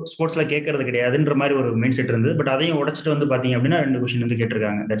பாத்தீங்கன்னா ஸ்போர்ட்ஸ்ல கேட்கறது கிடையாதுன்ற மாதிரி ஒரு மைண்ட் செட் இருந்தது. பட் அதையும் உடைச்சிட்டு வந்து பாத்தீங்க அப்படின்னா 2 கொஸ்டின் வந்து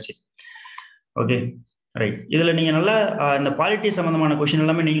கேட்டிருக்காங்க. That's it. Okay, right. இதுல நீங்க நல்லா இந்த பாலிட்டி சம்பந்தமான கொஸ்டின்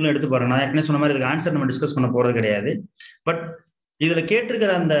எல்லாமே நீங்களும் எடுத்து பாருங்க. நான் ஏற்கனவே சொன்ன மாதிரி இதுக்கு ஆன்சர் நம்ம டிஸ்கஸ் பண்ண போறது கிடையாது. பட் இதுல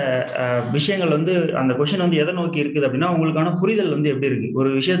கேட்டிருக்கிற அந்த விஷயங்கள் வந்து அந்த கொஸ்டின் வந்து எதை நோக்கி இருக்குது அப்படின்னா உங்களுக்கான புரிதல் வந்து எப்படி இருக்கு ஒரு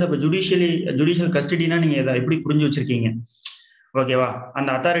விஷயத்த. இப்ப ஜுடிஷியல் கஸ்டடினா நீங்க இதை எப்படி புரிஞ்சு வச்சிருக்கீங்க, ஓகேவா? அந்த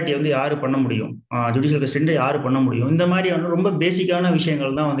அத்தாரிட்டி வந்து யாரு பண்ண முடியும், ஜுடிஷியல் கஸ்டடி யாரு பண்ண முடியும், இந்த மாதிரி வந்து ரொம்ப பேசிக்கான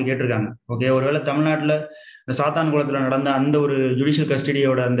விஷயங்கள் தான் வந்து கேட்டிருக்காங்க. ஓகே, ஒருவேளை தமிழ்நாட்டுல இந்த சாத்தான் குளத்துல நடந்த அந்த ஒரு ஜுடிஷியல்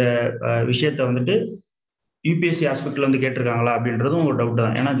கஸ்டடியோட அந்த விஷயத்த வந்துட்டு யூபிஎஸ்சி ஆஸ்பெக்ட்ல வந்து கேட்டிருக்காங்களா அப்படின்றதும் ஒரு டவுட்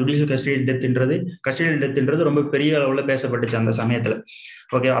தான். ஏன்னா ஜுடிஷியல் கஸ்டடியல் டெத்ன்றது ரொம்ப பெரிய அளவில் பேசப்பட்டுச்சு அந்த சமயத்தில்.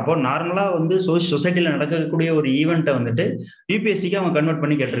 ஓகே, அப்போ நார்மலா வந்து சொசைட்டில நடக்கக்கூடிய ஒரு ஈவெண்ட்டை வந்துட்டு யூபிஎஸ்சிக்கு அவங்க கன்வெர்ட்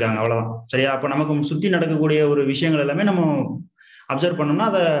பண்ணி கேட்டிருக்காங்க, அவ்வளவுதான். சரியா? அப்போ நமக்கு சுத்தி நடக்கக்கூடிய ஒரு விஷயங்கள் எல்லாமே நம்ம அப்சர்வ் பண்ணோம்னா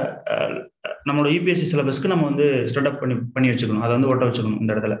அதை நம்மளோட யூபிஎஸ்சி சிலபஸ்க்கு நம்ம வந்து ஸ்டட் அப் பண்ணி வச்சுக்கணும், அதை வந்து ஒட்ட வச்சுக்கணும்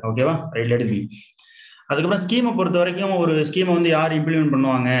இந்த இடத்துல. ஓகேவா? Right, let it be. அதுக்கப்புறம் ஸ்கீமை பொறுத்த வரைக்கும் ஒரு ஸ்கீமை வந்து யார் இம்ப்ளிமெண்ட்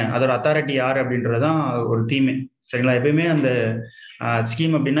பண்ணுவாங்க, அதோட அத்தாரிட்டி யார் அப்படின்றதான் ஒரு தீமே. சரிங்களா? எப்பயுமே அந்த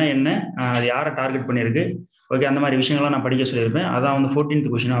ஸ்கீம் அப்படின்னா என்ன, அது யாரை டார்கெட் பண்ணியிருக்கு, ஓகே, அந்த மாதிரி விஷயங்கள்லாம் நான் படிக்க சொல்லியிருப்பேன். அதான் வந்து 14th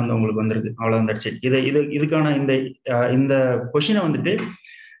கொஸ்டினா வந்து உங்களுக்கு வந்திருக்கு. அவ்வளோதான், தட்ஸ் இட். இதுக்கான இந்த கொஸ்டினை வந்துட்டு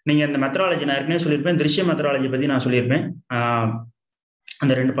நீங்க இந்த மெத்தடாலஜி நான் ஏற்கனவே சொல்லியிருப்பேன், திருஷ்ய மெத்தடாலஜி பத்தி நான் சொல்லியிருப்பேன்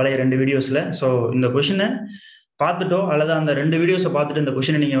அந்த பழைய 2 வீடியோஸ்ல. ஸோ இந்த கொஸ்டினை பார்த்துட்டோ அல்லது அந்த 2 வீடியோஸை பார்த்துட்டு இந்த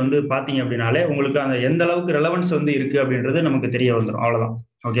கொஸ்டினை நீங்க வந்து பார்த்தீங்க அப்படின்னாலே உங்களுக்கு அந்த எந்த அளவுக்கு ரெலவன்ஸ் வந்து இருக்கு அப்படின்றது நமக்கு தெரிய வந்துடும், அவ்வளவுதான்.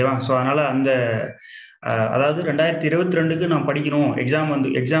 ஓகேவா? ஸோ அதனால அந்த அதாவது 2022க்கு நான் படிக்கணும்,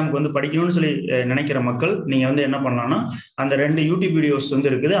 எக்ஸாமுக்கு வந்து படிக்கணும்னு சொல்லி நினைக்கிற மக்கள் நீங்க வந்து என்ன பண்ணலாம்னா அந்த 2 யூடியூப் வீடியோஸ்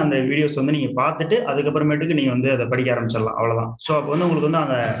வந்து இருக்குது, அந்த வீடியோஸ் வந்து நீங்க பார்த்துட்டு அதுக்கப்புறமேட்டுக்கு நீங்க வந்து அதை படிக்க ஆரம்பிச்சிடலாம், அவ்வளவுதான். ஸோ அப்போ வந்து உங்களுக்கு வந்து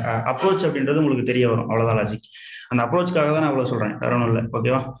அந்த அப்ரோச் அப்படின்றது உங்களுக்கு தெரிய வரும், அவ்வளவுதான் லாஜிக். அந்த அப்ரோச்சுக்காக தான் நான் அவ்வளவு சொல்றேன், வேற ஒன்றும் இல்லை.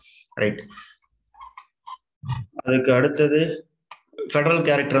 ஓகேவா? ரைட். அதுக்கு அடுத்தது ஃபெடரல்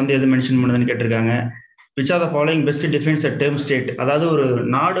கேரக்டர் வந்து எது மென்ஷன் பண்ணுதுன்னு கேட்டிருக்காங்க. Which are the following best defines a term state, அதாவது ஒரு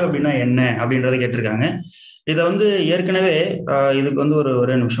நாடு அப்படின்னா என்ன அப்படின்றத கேட்டிருக்காங்க. இதை வந்து ஏற்கனவே இதுக்கு வந்து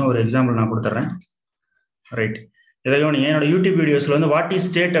ஒரு நிமிஷம் ஒரு எக்ஸாம்பிள் நான் கொடுத்துட்றேன். ரைட், இதையும் நீங்கள் என்னோட யூடியூப் வீடியோஸ்ல வந்து வாட் இஸ்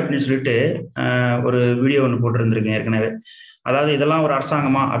ஸ்டேட் அப்படின்னு சொல்லிட்டு ஒரு வீடியோ ஒன்று போட்டுருந்துருக்கேன் ஏற்கனவே. அதாவது இதெல்லாம் ஒரு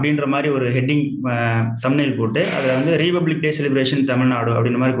அரசாங்கமா அப்படின்ற மாதிரி ஒரு ஹெட்டிங் தம்ப்நெயில் போட்டு அதில் வந்து ரிபப்ளிக் டே செலிப்ரேஷன் தமிழ்நாடு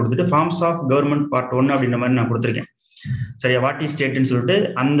அப்படின்ற மாதிரி கொடுத்துட்டு ஃபார்ம்ஸ் ஆஃப் கவர்மெண்ட் பார்ட் 1 அப்படின்ற மாதிரி நான் கொடுத்துருக்கேன். சரியா? வாட் இஸ் ஸ்டேட்னு சொல்லிட்டு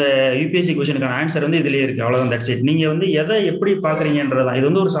அந்த யூபிஎஸ்சி கொஸ்டினுக்கான ஆன்சர் வந்து இதுலயே இருக்கு, அவ்வளவுதான், தட்ஸ் இட். நீங்க வந்து எதை எப்படி பாக்குறீங்கன்றதான். இது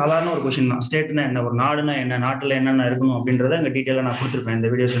வந்து ஒரு சாதாரண ஒரு கொஸ்டின் தான். ஸ்டேட்னா என்ன, ஒரு நாடுனா என்ன, நாட்டுல என்னென்ன இருக்கணும் அப்படின்றத அங்க டீட்டெயிலா நான் கொடுத்துருப்பேன்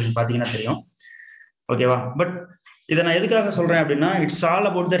இந்த வீடியோஸ் நீங்க பாத்தீங்கன்னா தெரியும். ஓகேவா? பட் இதை நான் எதுக்காக சொல்றேன் அப்படின்னா, it's all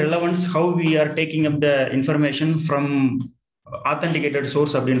about the relevance, how we are taking up the information from authenticated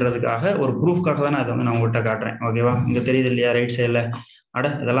source அப்படின்றதுக்காக, ஒரு ப்ரூஃப்காக தான் அதை வந்து நான் உங்கள்கிட்ட காட்டுறேன். ஓகேவா? இங்க தெரியுது இல்லையா ரைட் சைட்ல, அட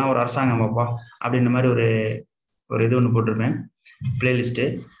இதெல்லாம் ஒரு அரசாங்கமாப்பா அப்படின்ற மாதிரி ஒரு இது ஒன்று போட்டிருப்பேன், பிளேலிஸ்ட்டு.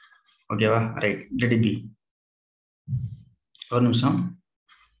 ஓகேவா? Right, let it be. ஒரு நிமிஷம்.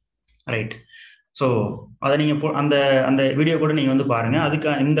 ரைட். ஸோ அதை நீங்கள் அந்த வீடியோ கூட நீங்கள் வந்து பாருங்க.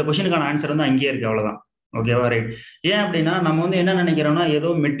 அதுக்கு இந்த கொஸ்டினுக்கான ஆன்சர் வந்து அங்கேயே இருக்கு, அவ்வளோதான். ஓகேவா? ரைட். ஏன் அப்படின்னா நம்ம வந்து என்ன நினைக்கிறோம்னா ஏதோ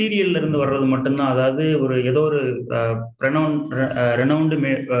மெட்டீரியல்ல இருந்து வர்றது மட்டும்தான், அதாவது ஏதோ ஒரு ரெனவுண்டு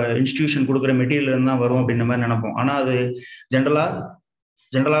இன்ஸ்டிடியூஷன் கொடுக்குற மெட்டீரியல் இருந்து தான் வரும் அப்படின்ற மாதிரி நினைப்போம். ஆனால் அது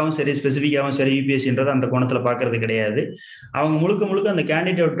ஜென்ரலாகவும் சரி, ஸ்பெசிஃபிக்காகவும் சரி, யூபிஎஸ்சின்றது அந்த கோணத்தில் பார்க்கறது கிடையாது. அவங்க முழுக்க அந்த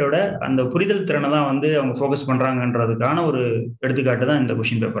கேண்டிடேட்டோட அந்த புரிதல் திறனை தான் வந்து அவங்க ஃபோக்கஸ் பண்ணுறாங்கன்றதுக்கான ஒரு எடுத்துக்காட்டு தான் இந்த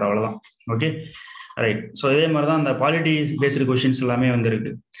கொஸ்டின் பேப்பர், அவ்வளோதான். Okay, right. ஸோ இதே மாதிரி தான் அந்த பாலிட்டி பேஸ்டு கொஸ்டின்ஸ் எல்லாமே வந்து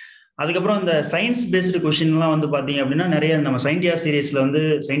இருக்கு. அதுக்கப்புறம் இந்த சயின்ஸ் பேஸ்டு கொஸ்டின்லாம் வந்து பார்த்தீங்க அப்படின்னா நிறைய நம்ம சயின்டியா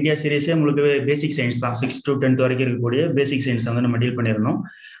சீரீஸே உங்களுக்கு பேசிக் சயின்ஸ் தான். 6th to 10th வரைக்கும் இருக்கக்கூடிய பேசிக் சயின்ஸ் வந்து நம்ம டீல் பண்ணியிருந்தோம்.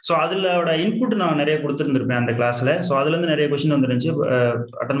 ஸோ அதோட இன்புட் நான் நிறைய கொடுத்துருந்துருப்பேன் அந்த கிளாஸ்ல. ஸோ அதுலேருந்து நிறைய கொஸ்டின் வந்துருந்துச்சு,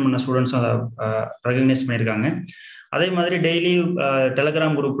 அட்டன் பண்ண ஸ்டூடெண்ட்ஸும் அதை ரெகக்னைஸ் பண்ணியிருக்காங்க. அதே மாதிரி டெய்லி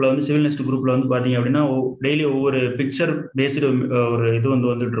டெலகிராம் குரூப்ல வந்து சிவில்நெஸ்ட் குரூப்ல வந்து பார்த்தீங்க அப்படின்னா டெய்லி ஒவ்வொரு பிக்சர் பேஸ்டு ஒரு இது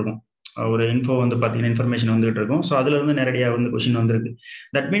வந்துட்டு இருக்கும், ஒரு இன்ஃபோ வந்து பார்த்தீங்கன்னா இன்ஃபர்மேஷன் வந்துகிட்டு இருக்கும். ஸோ அதுல இருந்து நேரடியாக வந்து கொஸ்டின் வந்திருக்கு.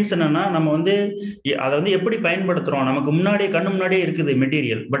 தட் மீன்ஸ் என்னன்னா நம்ம வந்து அதை வந்து எப்படி பயன்படுத்துறோம், நமக்கு கண்ணு முன்னாடியே இருக்குது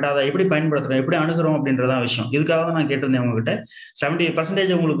மெட்டீரியல், பட் அதை எப்படி பயன்படுத்துறோம், எப்படி அணுகிறோம் அப்படின்றதான் விஷயம். இதுக்காக தான் நான் கேட்டிருந்தேன் உங்ககிட்ட.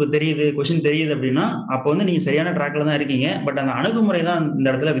 70% உங்களுக்கு தெரியுது, கொஸ்டின் தெரியுது அப்படின்னா அப்போ வந்து நீங்க சரியான ட்ராக்ல தான் இருக்கீங்க. பட் அந்த அணுகுமுறை தான் இந்த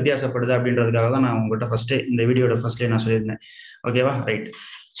இடத்துல வித்தியாசப்படுது அப்படின்றதுக்காக தான் நான் உங்ககிட்ட ஃபர்ஸ்ட் இந்த வீடியோட ஃபர்ஸ்ட்லேயே நான் சொல்லியிருந்தேன். ஓகேவா? ரைட்.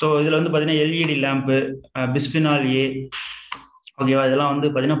 ஸோ இதுல வந்து பார்த்தீங்கன்னா எல்இடி லேம்பு, பிஸ்பினால் ஏ, ஓகேவா, இதெல்லாம் வந்து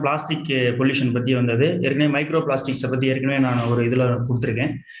பார்த்தீங்கன்னா பிளாஸ்டிக் பொல்யூஷன் பற்றி வந்தது. ஏற்கனவே மைக்ரோ பிளாஸ்டிக்ஸை பற்றி ஏற்கனவே நான் ஒரு இதில்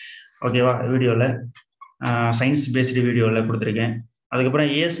கொடுத்துருக்கேன். ஓகேவா? வீடியோவில் சயின்ஸ் பேஸ்டு வீடியோவில் கொடுத்துருக்கேன்.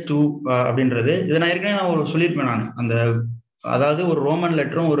 அதுக்கப்புறம் AS2 அப்படின்றது இதை நான் ஏற்கனவே சொல்லியிருப்பேன் நான். அதாவது ஒரு ரோமன்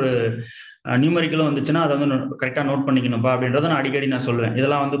லெட்டரும் ஒரு நியூமரிக்கலும் வந்துச்சுன்னா அதை வந்து கரெக்டாக நோட் பண்ணிக்கணும்ப்பா அப்படின்றத நான் அடிக்கடி நான் சொல்லுவேன்.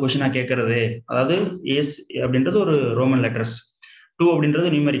 இதெல்லாம் வந்து கொஸ்டினாக கேட்கறது, அதாவது AS அப்படின்றது ஒரு ரோமன் லெட்டர்ஸ், 2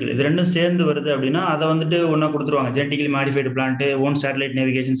 அப்படின்றது நியூமெரிக்கல், இது ரெண்டும் சேர்ந்து வருது அப்படின்னா அதை வந்துட்டு ஒன்னா கொடுத்துருவாங்க. Genetically modified plant, own satellite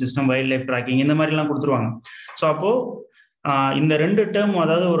navigation system, wild life tracking, இந்த மாதிரிலாம் கொடுத்துருவாங்க. ஸோ அப்போ இந்த 2 டேர்ம்,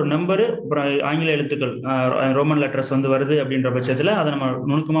 அதாவது ஒரு நம்பரு அப்புறம் ஆங்கில எழுத்துக்கள் ரோமன் லெட்டர்ஸ் வந்து வருது அப்படின்ற பட்சத்தில் அதை நம்ம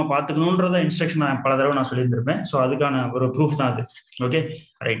நுணுக்கமாக பார்த்துக்கணுன்றத இன்ஸ்ட்ரக்ஷன் நான் பல தடவை நான் சொல்லியிருந்திருப்பேன். ஸோ அதுக்கான ஒரு ப்ரூஃப் தான் அது. Okay,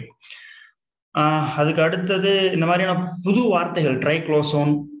 right. அதுக்கு அடுத்தது இந்த மாதிரியான புது வார்த்தைகள்,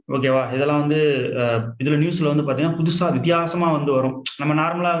 ட்ரைக்ளோசோன், ஓகேவா, இதெல்லாம் வந்து இதுல நியூஸ்ல வந்து பாத்தீங்கன்னா புதுசா வித்தியாசமா வந்து வரும். நம்ம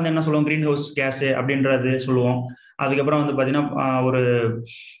நார்மலா வந்து என்ன சொல்லுவோம், கிரீன் ஹவுஸ் கேஸ் அப்படின்றது சொல்லுவோம். அதுக்கப்புறம் வந்து பாத்தீங்கன்னா ஒரு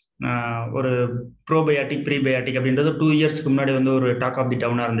ஒரு ப்ரோபயாட்டிக் ப்ரீபயாட்டிக் அப்படின்றது 2 இயர்ஸ்க்கு முன்னாடி வந்து ஒரு டாக் ஆஃப் தி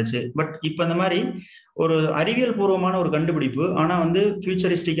டவுனாக இருந்துச்சு. பட் இப்போ இந்த மாதிரி ஒரு அறிவியல் பூர்வமான ஒரு கண்டுபிடிப்பு, ஆனால் வந்து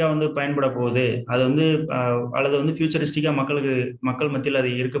ஃபியூச்சரிஸ்டிக்காக வந்து பயன்பட போகுது, அது வந்து அல்லது வந்து ஃபியூச்சரிஸ்டிக்காக மக்கள் மத்தியில் அது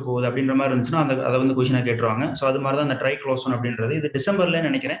இருக்க போகுது அப்படின்ற மாதிரி இருந்துச்சுன்னா அதை வந்து கொஸ்டினாக கேட்டுருவாங்க. ஸோ அது மாதிரி தான் அந்த ட்ரைக்ளோசன் அப்படின்றது இது டிசம்பர்ல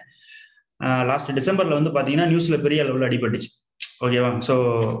நினைக்கிறேன், லாஸ்ட் டிசம்பர்ல வந்து பார்த்தீங்கன்னா நியூஸ்ல பெரிய அளவில் அடிபட்டுச்சு. ஓகேவா? ஸோ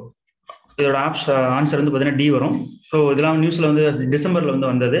இதோட ஆன்சர் வந்து பார்த்தீங்கன்னா டி வரும். ஸோ இதெல்லாம் நியூஸ்ல வந்து டிசம்பர்ல வந்து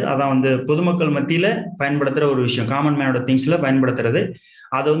வந்தது. அதான் வந்து பொதுமக்கள் மத்தியில பயன்படுத்துற ஒரு விஷயம், காமன் மேனோட திங்ஸ்ல பயன்படுத்துறது.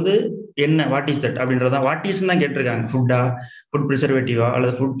 அது வந்து என்ன, வாட் இஸ் தட் அப்படின்றத வாட் இஸ் தான் கேட்டிருக்காங்க. ஃபுட் ப்ரிசர்வேட்டிவா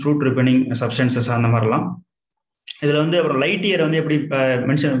அல்லது ஃப்ரூட் ரிப்பனிங் சப்ஸ்டன்சஸ் அந்த மாதிரிலாம். இதுல வந்து அப்புறம் லைட் இயர் வந்து எப்படி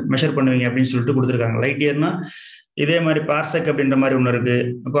மெஷர் பண்ணுவீங்க அப்படின்னு சொல்லிட்டு கொடுத்துருக்காங்க. லைட் இயர்னா இதே மாதிரி பார்செக் அப்படின்ற மாதிரி ஒன்று இருக்கு.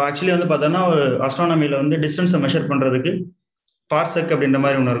 இப்போ ஆக்சுவலி வந்து பார்த்தோன்னா அஸ்ட்ரானமியில வந்து டிஸ்டன்ஸை மெஷர் பண்றதுக்கு பார்செக் அப்படின்ற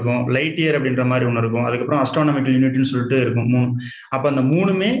மாதிரி ஒன்று இருக்கும், லைட் இயர் அப்படின்ற மாதிரி ஒன்று இருக்கும், அதுக்கப்புறம் அஸ்ட்ரானமிக்கல் யூனிட்னு சொல்லிட்டு இருக்கும் 3. அப்போ அந்த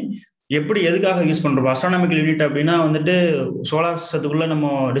 3மே எப்படி எதுக்காக யூஸ் பண்றோம்? அஸ்ட்ரானமிக்கல் யூனிட் அப்படின்னா வந்துட்டு சோலார் சிஸ்டத்துக்குள்ள நம்ம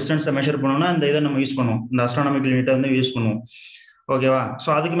டிஸ்டன்ஸை மெஷர் பண்ணோம்னா இந்த இதை நம்ம யூஸ் பண்ணுவோம், இந்த அஸ்ட்ரானமிக்கல் யூனிட்டை வந்து யூஸ் பண்ணுவோம். ஓகேவா? ஸோ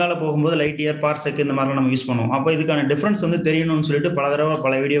அதுக்கு மேலே போகும்போது லைட் இயர், பார்செக் இந்த மாதிரிலாம் நம்ம யூஸ் பண்ணுவோம். அப்போ இதுக்கான டிஃபரன்ஸ் வந்து தெரியணும்னு சொல்லிட்டு பல தடவை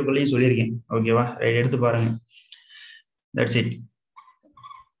பல வீடியோக்களையும் சொல்லியிருக்கேன். ஓகேவா? எடுத்து பாருங்க. That's it.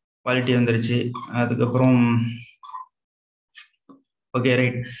 பாலிட்டி வந்துருச்சு. அதுக்கப்புறம் ஓகே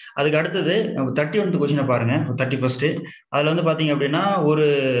ரைட். அதுக்கு அடுத்தது 31th கொஸ்டினை பாருங்க, 31st. அதுல வந்து பாத்தீங்க அப்படின்னா ஒரு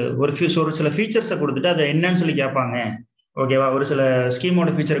சில ஃபீச்சர்ஸை கொடுத்துட்டு அதை என்னன்னு சொல்லி கேட்பாங்க. ஓகேவா? ஒரு சில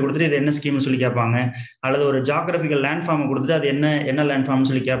ஸ்கீமோட ஃபீச்சரை கொடுத்துட்டு இது என்ன ஸ்கீம்னு சொல்லி கேட்பாங்க, அல்லது ஒரு ஜாகிரபிக்கல் லேண்ட் ஃபார்மை கொடுத்துட்டு அது என்ன லேண்ட் ஃபார்ம்னு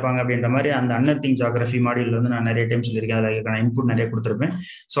சொல்லி கேட்பாங்க அப்படின்ற மாதிரி அந்த அன்அர்த்திங் ஜாகிரபி மாடியூல்ல வந்து நான் நிறைய டைம் சொல்லியிருக்கேன். அதுக்கான இன்புட் நிறைய கொடுத்துருப்பேன்.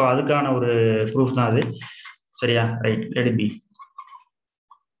 ஸோ அதுக்கான ஒரு ப்ரூஃப் தான் அது. சரியா? Right, let it be.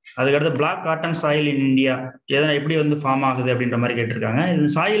 அதுக்கடுத்து black cotton soil in India எப்படி வந்து ஃபார்ம் ஆகுது அப்படின்ற மாதிரி கேட்டிருக்காங்க. இது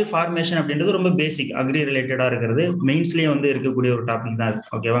சாயில் ஃபார்மேஷன் அப்படின்றது ரொம்ப பேசிக் அக்ரி ரிலேட்டடா இருக்கிறது, மெயின்ஸ்லயே வந்து இருக்கக்கூடிய ஒரு டாபிக் தான் அது.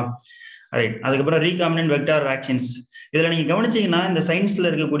 ஓகேவா? ரைட். அதுக்கப்புறம் ரீகாம்பினன்ட் வெக்டார் வேக்சின்ஸ். இதுல நீங்க கவனிச்சீங்கன்னா இந்த சயின்ஸ்ல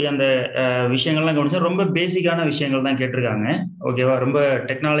இருக்கக்கூடிய அந்த விஷயங்கள்லாம் கவனிச்சா ரொம்ப பேசிக்கான விஷயங்கள் தான் கேட்டிருக்காங்க. ஓகேவா? ரொம்ப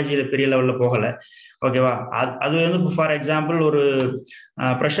டெக்னாலஜியில பெரிய லெவல்ல போகல. ஓகேவா? அது வந்து ஃபார் எக்ஸாம்பிள் ஒரு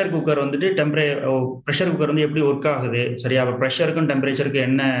ப்ரெஷர் குக்கர் வந்துட்டு ப்ரெஷர் குக்கர் வந்து எப்படி ஒர்க் ஆகுது, சரியா? ப்ரெஷருக்கும் டெம்பரேச்சருக்கும்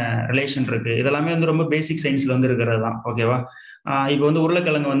என்ன ரிலேஷன் இருக்கு, இதெல்லாமே வந்து ரொம்ப பேசிக் சயின்ஸ்ல வந்து இருக்கிறது தான். ஓகேவா? இப்போ வந்து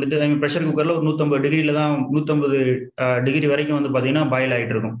உருளைக்கிழங்கு வந்துட்டு ப்ரெஷர் குக்கர்ல ஒரு 150 டிகிரில தான் 150 டிகிரி வரைக்கும் வந்து பாத்தீங்கன்னா பாயில்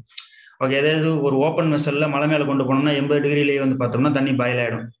ஆயிட்டு இருக்கும். ஓகே, ஏதாவது ஒரு ஓப்பன் வெசல்ல மலை மேல கொண்டு போனோம்னா 80 டிகிரிலேயே வந்து பார்த்தோம்னா தண்ணி பாயில்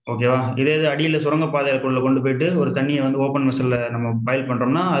ஆயிடும். ஓகேவா? இதே இது அடியில் சுரங்கப்பாதைக்குள்ள கொண்டு போயிட்டு ஒரு தண்ணியை வந்து ஓப்பன் வெசல்ல நம்ம பாயில்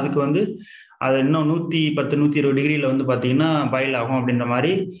பண்றோம்னா அதுக்கு வந்து அது இன்னும் 110 120 டிகிரியில வந்து பாத்தீங்கன்னா பாயில் ஆகும் அப்படின்ற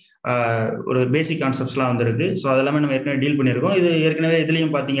மாதிரி ஒரு பேசிக் கான்செப்ட்ஸ்லாம் வந்து இருக்கு. ஸோ அதெல்லாமே நம்ம ஏற்கனவே டீல் பண்ணியிருக்கோம். இது ஏற்கனவே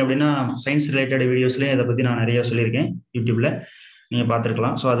இதுலையும் பார்த்தீங்க அப்படின்னா சயின்ஸ் ரிலேட்டட் வீடியோஸ்லையும் இதை பற்றி நான் நிறைய சொல்லியிருக்கேன் யூடியூப்ல, நீங்க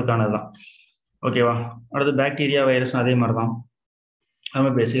பார்த்துருக்கலாம். ஸோ அதுக்கானதுதான். ஓகேவா? அடுத்து பாக்டீரியா வைரஸ் அதே மாதிரி தான் ரொம்ப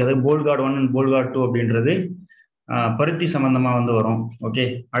பேசிக். அதாவது போல்கார்ட் 1 அண்ட் போல்கார்ட் 2 அப்படின்றது பருத்தி சம்பந்தமா வந்து வரும். ஓகே,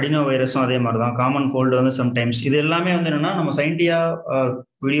 அடினோ வைரஸும் அதே மாதிரி தான். காமன் கோல்டு வந்து சம்டைம்ஸ். இது எல்லாமே வந்து என்னன்னா நம்ம சயின்டியா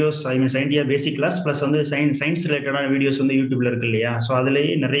வீடியோஸ், சயின்டியா பேசிக் கிளாஸ் பிளஸ் வந்து சயின்ஸ் ரிலேட்டடான வீடியோஸ் வந்து யூடியூப்ல இருக்கு இல்லையா? ஸோ அதுலேயே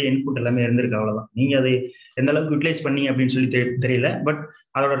நிறைய இன்புட் எல்லாமே இருந்திருக்கு. அவ்வளவுதான். நீங்க அதை எந்த அளவுக்கு யூட்டிலைஸ் பண்ணீங்க அப்படின்னு சொல்லி தெரியல, பட்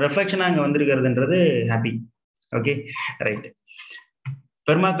அதோட ரெஃப்ளெக்ஷனா அங்க வந்திருக்கிறதுன்றது happy. Okay right.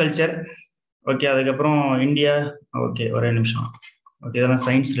 Permaculture. Okay, அதுக்கப்புறம் இந்தியா. ஓகே, ஒரே நிமிஷம். ஓகே, இதெல்லாம்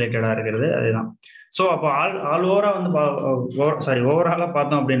சயின்ஸ் ரிலேட்டடா இருக்கிறது அதுதான். ஸோ அப்போ ஆல் ஓவரா வந்து ஓவராலா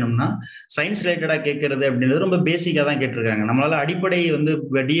பார்த்தோம் அப்படின்னோம்னா சயின்ஸ் ரிலேட்டடா கேட்கறது அப்படின்றது ரொம்ப பேசிக்கா தான் கேட்டிருக்காங்க. நம்மளால அடிப்படை வந்து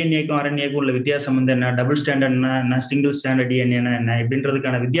டிஎன்ஏக்கும் ஆர்என்ஏக்கும் உள்ள வித்தியாசம் வந்து என்ன, டபுள் ஸ்டாண்டர்ட் என்ன, சிங்கிள் ஸ்டாண்டர்ட் டிஎன்ஏனா என்ன,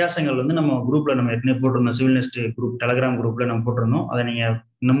 இப்படின்றதுக்கான வித்தியாசங்கள் வந்து நம்ம குரூப்ல நம்ம ஏற்கனவே போட்டிருந்தோம். சிவில்நெஸ்ட் குரூப் டெலகிராம் குரூப்ல நம்ம போட்டிருந்தோம். அதை நீங்க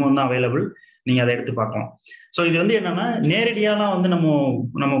இன்னமும் தான் அவைலபிள், நீங்க அதை எடுத்து பார்க்கலாம். ஸோ இது வந்து என்னன்னா நேரடியாலாம் வந்து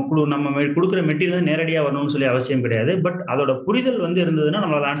நம்ம கொடுக்குற மெட்டீரியல் நேரடியாக வரணும்னு சொல்லி அவசியம் கிடையாது. பட் அதோட புரிதல் வந்து இருந்ததுன்னா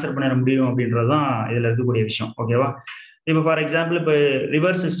நம்மளால ஆன்சர் பண்ண முடியும் அப்படின்றதுதான் இதுல இருக்கக்கூடிய விஷயம். ஓகேவா? இப்போ ஃபார் எக்ஸாம்பிள் இப்போ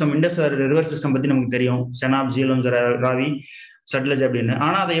river system, Indies river system பத்தி நமக்கு தெரியும், செனாப், ஜீலம், ராவி, சட்லஜ் அப்படின்னு.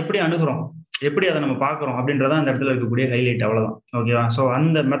 ஆனா அதை எப்படி அணுகிறோம், எப்படி அதை நம்ம பார்க்குறோம் அப்படின்றத அந்த இடத்துல இருக்கக்கூடிய ஹைலைட். அவ்வளவுதான். ஓகேவா? ஸோ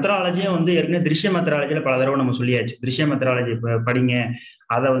அந்த மெத்தடாலஜியும் வந்து ஏற்கனவே திருஷ்ய மெத்தடாலஜியில பல தடவை நம்ம சொல்லியாச்சு. திருஷ்ய மெத்தடாலஜி படிங்க,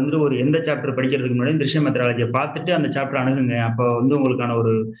 அதை வந்து ஒரு எந்த சாப்டர் படிக்கிறதுக்கு முன்னாடி திருஷ்ய மெத்தடாலஜியை பார்த்துட்டு அந்த சாப்டர் அணுகுங்க. அப்போ வந்து உங்களுக்கான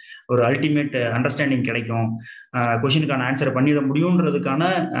ஒரு அல்டிமேட் அண்டர்ஸ்டாண்டிங் கிடைக்கும், கொஸ்டினுக்கான ஆன்சர் பண்ணிட முடியும்ன்றதுக்கான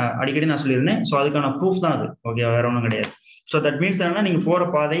அடிக்கடி நான் சொல்லியிருந்தேன். ஸோ அதுக்கான ப்ரூஃப் தான் அது. ஓகே, வேற ஒன்றும் கிடையாது. ஸோ தட் மீன்ஸ் என்னன்னா நீங்க போற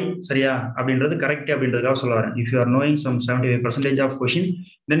பாதை சரியா அப்படின்றது கரெக்ட் அப்படின்றதுக்காக சொல்ல வரேன். If you are knowing some 75% of question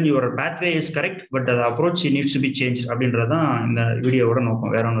then your pathway is correct, but the approach needs to be changed அப்படின்றதான் இந்த வீடியோவோட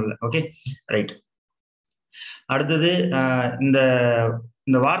நோக்கம், வேற ஒன்றும் இல்லை. Okay right. அடுத்தது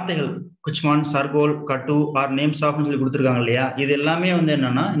இந்த வார்த்தைகள் குச்மான், சர்கோல், கட்டு ஆர் நேம்ஸ் ஆஃப்னு சொல்லி கொடுத்துருக்காங்க இல்லையா? இது எல்லாமே வந்து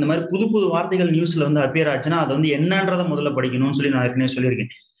என்னன்னா இந்த மாதிரி புது புது வார்த்தைகள் நியூஸ்ல வந்து அப்பியர் ஆச்சுன்னா அதை வந்து என்னன்றதை முதல்ல படிக்கணும்னு சொல்லி நான் ஏற்கனவே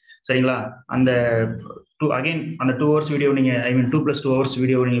சொல்லியிருக்கேன். சரிங்களா? அந்த அந்த 2 ஹவர்ஸ் வீடியோ நீங்க 2+2 ஹவர்ஸ்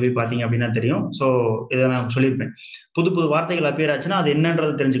வீடியோ நீங்க போய் பார்த்தீங்க அப்படின்னா தெரியும். ஸோ இதை நான் சொல்லியிருப்பேன். புது புது வார்த்தைகள் அப்பியர் ஆச்சுன்னா அது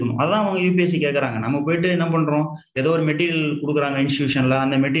என்னன்றதை தெரிஞ்சுக்கணும். அதான் அவங்க யூபிஎஸ்சி கேட்கறாங்க. நம்ம போயிட்டு என்ன பண்றோம், ஏதோ ஒரு மெட்டீரியல் கொடுக்குறாங்க இன்ஸ்டிடியூஷன்ல,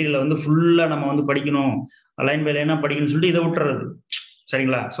 அந்த மெட்டீரியலை வந்து ஃபுல்லா நம்ம வந்து படிக்கணும், லைன் பை லைனா படிக்கணும்னு சொல்லிட்டு இதை விட்டுறது.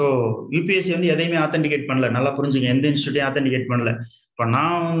 சரிங்களா? ஸோ யூபிஎஸ்சி வந்து எதையுமே ஆத்தென்டிகேட் பண்ணல. நல்லா புரிஞ்சுங்க, எந்த இன்ஸ்டியூட்டையும் ஆத்தென்டிகேட் பண்ணல. இப்போ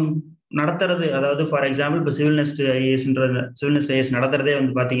நான் நடத்துறது, அதாவது ஃபார் எக்ஸாம்பிள் இப்போ சிவில்நெஸ்ட் ஐஏஎஸ் நடத்துறதே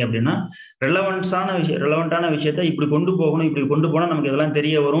வந்து பாத்தீங்க அப்படின்னா ரெலவெண்டான விஷயத்த இப்படி கொண்டு போகணும், இப்படி கொண்டு போனா நமக்கு இதெல்லாம்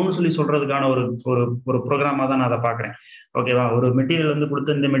தெரிய வரும்னு சொல்லி சொல்றதுக்கான ஒரு ஒரு ஒரு ப்ரோக்ராமா தான் நான் அதை பாக்குறேன். ஓகேவா? ஒரு மெட்டீரியல் வந்து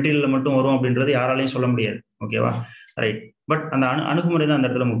கொடுத்து இந்த மெட்டீரியல் மட்டும் வரும் அப்படின்றது யாராலையும் சொல்ல முடியாது. ஓகேவா? ரைட். பட் அந்த அணுகுமுறை தான் அந்த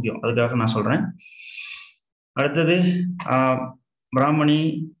இடத்துல முக்கியம். அதுக்காக நான் சொல்றேன். அடுத்தது பிராமணி,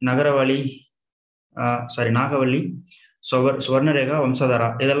 நகரவாளி, நாகவல்லி, சுவர்ணரேகா, வம்சதாரா,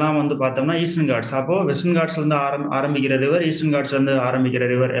 இதெல்லாம் வந்து பார்த்தோம்னா ஈஸ்டர்ன் காட்ஸ். அப்போ வெஸ்டர்ன் காட்ஸ்ல இருந்து ஆரம்பிக்கிற ரிவர், ஈஸ்டர்ன் காட்ஸ்ல இருந்து ஆரம்பிக்கிற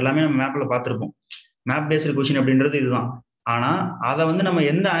ரிவர் எல்லாமே நம்ம மேப்ல பார்த்திருப்போம். மேப் பேஸ்டு கொஸ்டின் அப்படின்றது இதுதான். ஆனா அதை வந்து நம்ம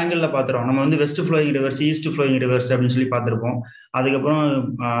எந்த ஆங்கிள் பார்த்துறோம், நம்ம வந்து west flowing reverse, east flowing reverse அப்படின்னு சொல்லி பார்த்திருப்போம். அதுக்கப்புறம்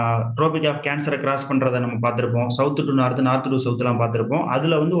ட்ரோபிக் ஆஃப் கேன்சரை கிராஸ் பண்றதை நம்ம பார்த்திருப்போம். South to north, north to south எல்லாம் பார்த்திருப்போம்.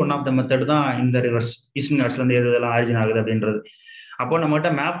 அதுல வந்து ஒன் ஆஃப் த மெத்தட் தான் இந்த ரிவர்ஸ், ஈஸ்டர்ன் காட்ஸ்ல இருந்து எது இதெல்லாம் ஆரிஜின் ஆகுது அப்படின்றது. அப்போ நம்மகிட்ட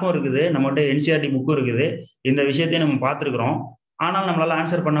மேப்பும் இருக்குது, நம்மகிட்ட என்சிஆர்டி புக்கும் இருக்குது, இந்த விஷயத்தையும் நம்ம பார்த்துருக்குறோம். ஆனால் நம்மளால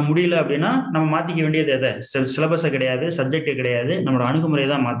ஆன்சர் பண்ண முடியல அப்படின்னா நம்ம மாத்திக்க வேண்டியது எதை, சிலபஸை கிடையாது, சப்ஜெக்டே கிடையாது, நம்மளோட அணுகுமுறையை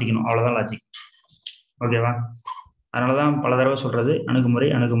தான் மாத்திக்கணும். அவ்வளவுதான் லாஜிக். ஓகேவா? அதனாலதான் பல தடவை சொல்றது அணுகுமுறை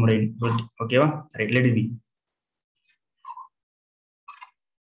அணுகுமுறை. ஓகேவா? Right, let it be.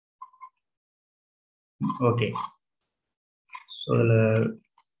 Okay. So இதுல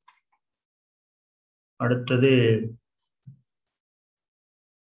அடுத்தது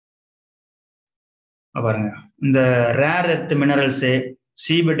பாருங்க, இந்த rare earth minerals,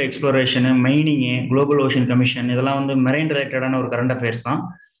 seabed எக்ஸ்ப்ளோரேஷனு, மைனிங்கு, global ocean commission, இதெல்லாம் வந்து மெரைன் ரிலேட்டடான ஒரு கரண்ட் அஃபேர்ஸ் தான்.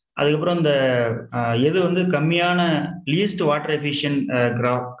 அதுக்கப்புறம் இந்த எது வந்து கம்மியான லீஸ்ட் வாட்டர் எஃபிஷியன்ட்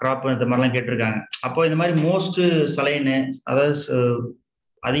கிராப் இந்த மாதிரிலாம் கேட்டிருக்காங்க. அப்போ இந்த மாதிரி மோஸ்ட் சலைனு, அதாவது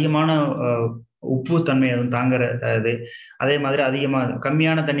அதிகமான உப்பு தன்மையை தாங்குற இது, அதே மாதிரி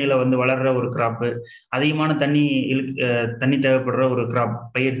கம்மியான தண்ணியில வந்து வளர்ற ஒரு கிராப்பு, அதிகமான தண்ணி தேவைப்படுற ஒரு கிராப்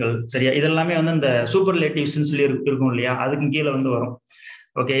பயிர்கள், சரியா? இதெல்லாமே வந்து இந்த சூப்பர்லேட்டிவ்ஸ்ன்னு சொல்லி இருக்கும் இல்லையா, அதுக்கு கீழே வந்து வரும்.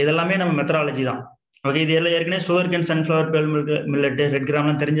 ஓகே, இதெல்லாமே நம்ம மெத்தடாலஜி தான். ஓகே, இது எல்லாம் ஏற்கனவே சுகர்கேன், சன்ஃபிளவர், பேல் மில்லட், ரெட்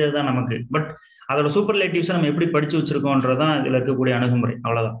கிராம்லாம் தெரிஞ்சது தான் நமக்கு. பட் அதோட சூப்பர்லேட்டிவ்ஸை நம்ம எப்படி படிச்சு வச்சிருக்கோன்றதான் இதுல இருக்கக்கூடிய அணுகுமுறை.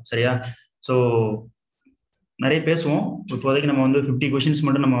 அவ்வளவுதான். சரியா? ஸோ நிறைய பேசுவோம். இப்போதைக்கு நம்ம வந்து 50 கொஸ்டின்ஸ்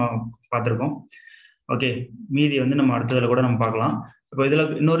மட்டும் நம்ம பார்த்துருக்கோம். ஓகே, மீதி வந்து நம்ம அடுத்ததுல கூட நம்ம பார்க்கலாம். இப்போ இதுல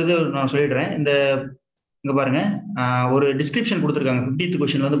இன்னொரு இது நான் சொல்லிடுறேன். இங்க பாருங்க, ஒரு டிஸ்கிரிப்ஷன் கொடுத்துருக்காங்க. 50th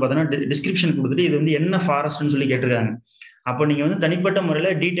கொஸ்டின் வந்து பார்த்தீங்கன்னா டிஸ்கிரிப்ஷன் கொடுத்துட்டு இது வந்து என்ன ஃபாரஸ்ட்னு சொல்லி கேட்டிருக்காங்க. அப்போ நீங்க வந்து தனிப்பட்ட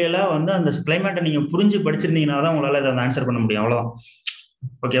முறையில டீட்டெயிலா வந்து அந்த கிளைமேட்டை நீங்க புரிஞ்சு படிச்சிருந்தீங்கன்னா தான் உங்களால இதை ஆன்சர் பண்ண முடியும். அவ்வளவுதான்.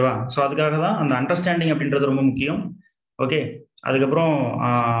 ஓகேவா? ஸோ அதுக்காக தான் அந்த அண்டர்ஸ்டாண்டிங் அப்படின்றது ரொம்ப முக்கியம். ஓகே, அதுக்கப்புறம்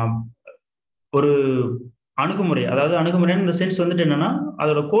ஒரு அணுகுமுறை, அதாவது அணுகுமுறைன்னு இந்த சென்ஸ் வந்துட்டு என்னன்னா,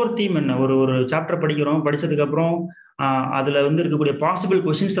 அதோட கோர் தீம் என்ன, ஒரு சாப்டர் படிக்கிறோம், படிச்சதுக்கு அப்புறம் அதுல வந்து இருக்கக்கூடிய பாசிபிள்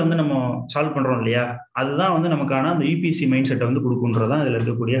கொஸ்டின்ஸ் வந்து நம்ம சால்வ் பண்றோம் இல்லையா, அதுதான் வந்து நமக்கான அந்த யூபிஎஸ்சி மைண்ட் செட்டை வந்து கொடுக்குன்றதான் இதுல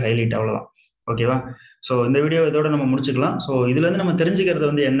இருக்கக்கூடிய ஹைலைட். அவ்வளவுதான். ஓகேவா? ஸோ இந்த வீடியோ இதோட நம்ம முடிச்சுக்கலாம். ஸோ இதுல இருந்து நம்ம தெரிஞ்சுக்கிறது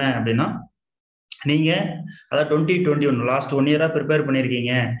வந்து என்ன அப்படின்னா, நீங்க அதாவது 2021 லாஸ்ட் 1 இயரா ப்ரிப்பேர்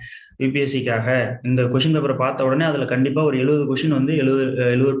பண்ணிருக்கீங்க யூபிஎஸ்சிக்காக. இந்த கொஸ்டின் பேப்பரை பார்த்த உடனே அதுல கண்டிப்பா ஒரு 70 கொஸ்டின் வந்து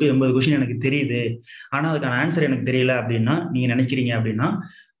 70 to 80 கொஸ்டின் எனக்கு தெரியுது, ஆனா அதுக்கான ஆன்சர் எனக்கு தெரியல அப்படின்னா நீங்க நினைக்கிறீங்க அப்படின்னா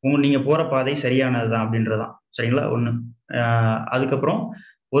நீங்க போற பாதை சரியானதுதான் அப்படின்றதான். சரிங்களா? ஒண்ணு. அதுக்கப்புறம்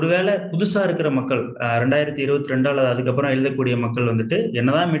ஒருவேளை புதுசா இருக்கிற மக்கள் 2022 அல்லது அதுக்கப்புறம் எழுதக்கூடிய மக்கள் வந்துட்டு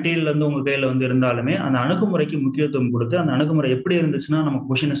என்னதான் மெட்டீரியல் வந்து உங்க கையில வந்து இருந்தாலுமே அந்த அணுகுமுறைக்கு முக்கியத்துவம் கொடுத்து அந்த அணுகுமுறை எப்படி இருந்துச்சுன்னா நம்ம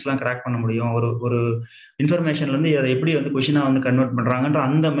கொஸ்டின்ஸ் எல்லாம் கிராக் பண்ண முடியும். ஒரு இன்ஃபர்மேஷன்ல இருந்து அதை எப்படி வந்து கொஸ்டினா வந்து கன்வெர்ட் பண்றாங்கன்ற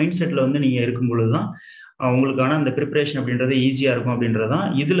அந்த மைண்ட் செட்ல வந்து நீங்க இருக்கும் பொழுதுதான் உங்களுக்கான அந்த ப்ரிப்பரேஷன் அப்படின்றது ஈஸியா இருக்கும் அப்படின்றதான்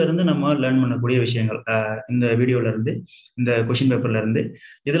இதுல இருந்து நம்ம லேர்ன் பண்ணக்கூடிய விஷயங்கள். இந்த வீடியோல இருந்து, இந்த கொஸ்டின் பேப்பர்ல இருந்து.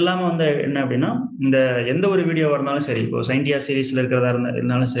 இது இல்லாம வந்து என்ன அப்படின்னா, இந்த எந்த ஒரு வீடியோவா இருந்தாலும் சரி, இப்போ சயின்டியா சீரீஸ்ல இருக்கிறதா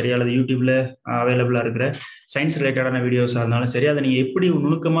இருந்தாலும் சரி, அல்லது யூடியூப்ல அவைலபிளா இருக்கிற சயின்ஸ் ரிலேட்டடான வீடியோஸா இருந்தாலும் சரி, அதை நீங்க எப்படி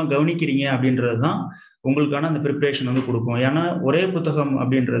நுணுக்கமா கவனிக்கிறீங்க அப்படின்றதுதான் உங்களுக்கான அந்த ப்ரிப்பரேஷன் வந்து கொடுக்கும். ஏன்னா ஒரே புத்தகம்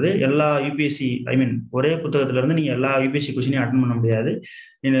அப்படின்றது எல்லா யூபிஎஸ்சி ஒரே புத்தகத்துல இருந்து நீங்க எல்லா யூபிஎஸ்சி கொஸ்டினையும் அட்டன் பண்ண முடியாது.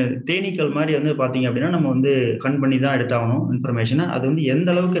 தேனீக்கள் மாதிரி வந்து பாத்தீங்க அப்படின்னா நம்ம வந்து கண் பண்ணி தான் எடுத்தாகணும் இன்ஃபர்மேஷனை. அது வந்து எந்த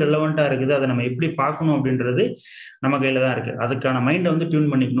அளவுக்கு ரெலவெண்டா இருக்குது, அதை நம்ம எப்படி பார்க்கணும் அப்படின்றது நம்ம கையில தான் இருக்கு. அதுக்கான மைண்டை வந்து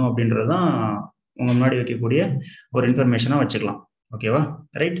டியூன் பண்ணிக்கணும் அப்படின்றதுதான் உங்க முன்னாடி வைக்கக்கூடிய ஒரு இன்ஃபர்மேஷனா வச்சுக்கலாம். ஓகேவா?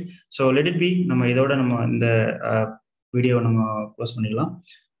 Right. So let it be. நம்ம இதோட நம்ம இந்த வீடியோவை நம்ம க்ளோஸ் பண்ணிக்கலாம்.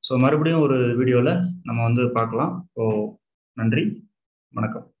 ஸோ மறுபடியும் ஒரு வீடியோவில் நம்ம வந்து பார்க்கலாம். ஸோ நன்றி,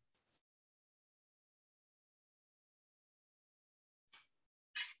 வணக்கம்.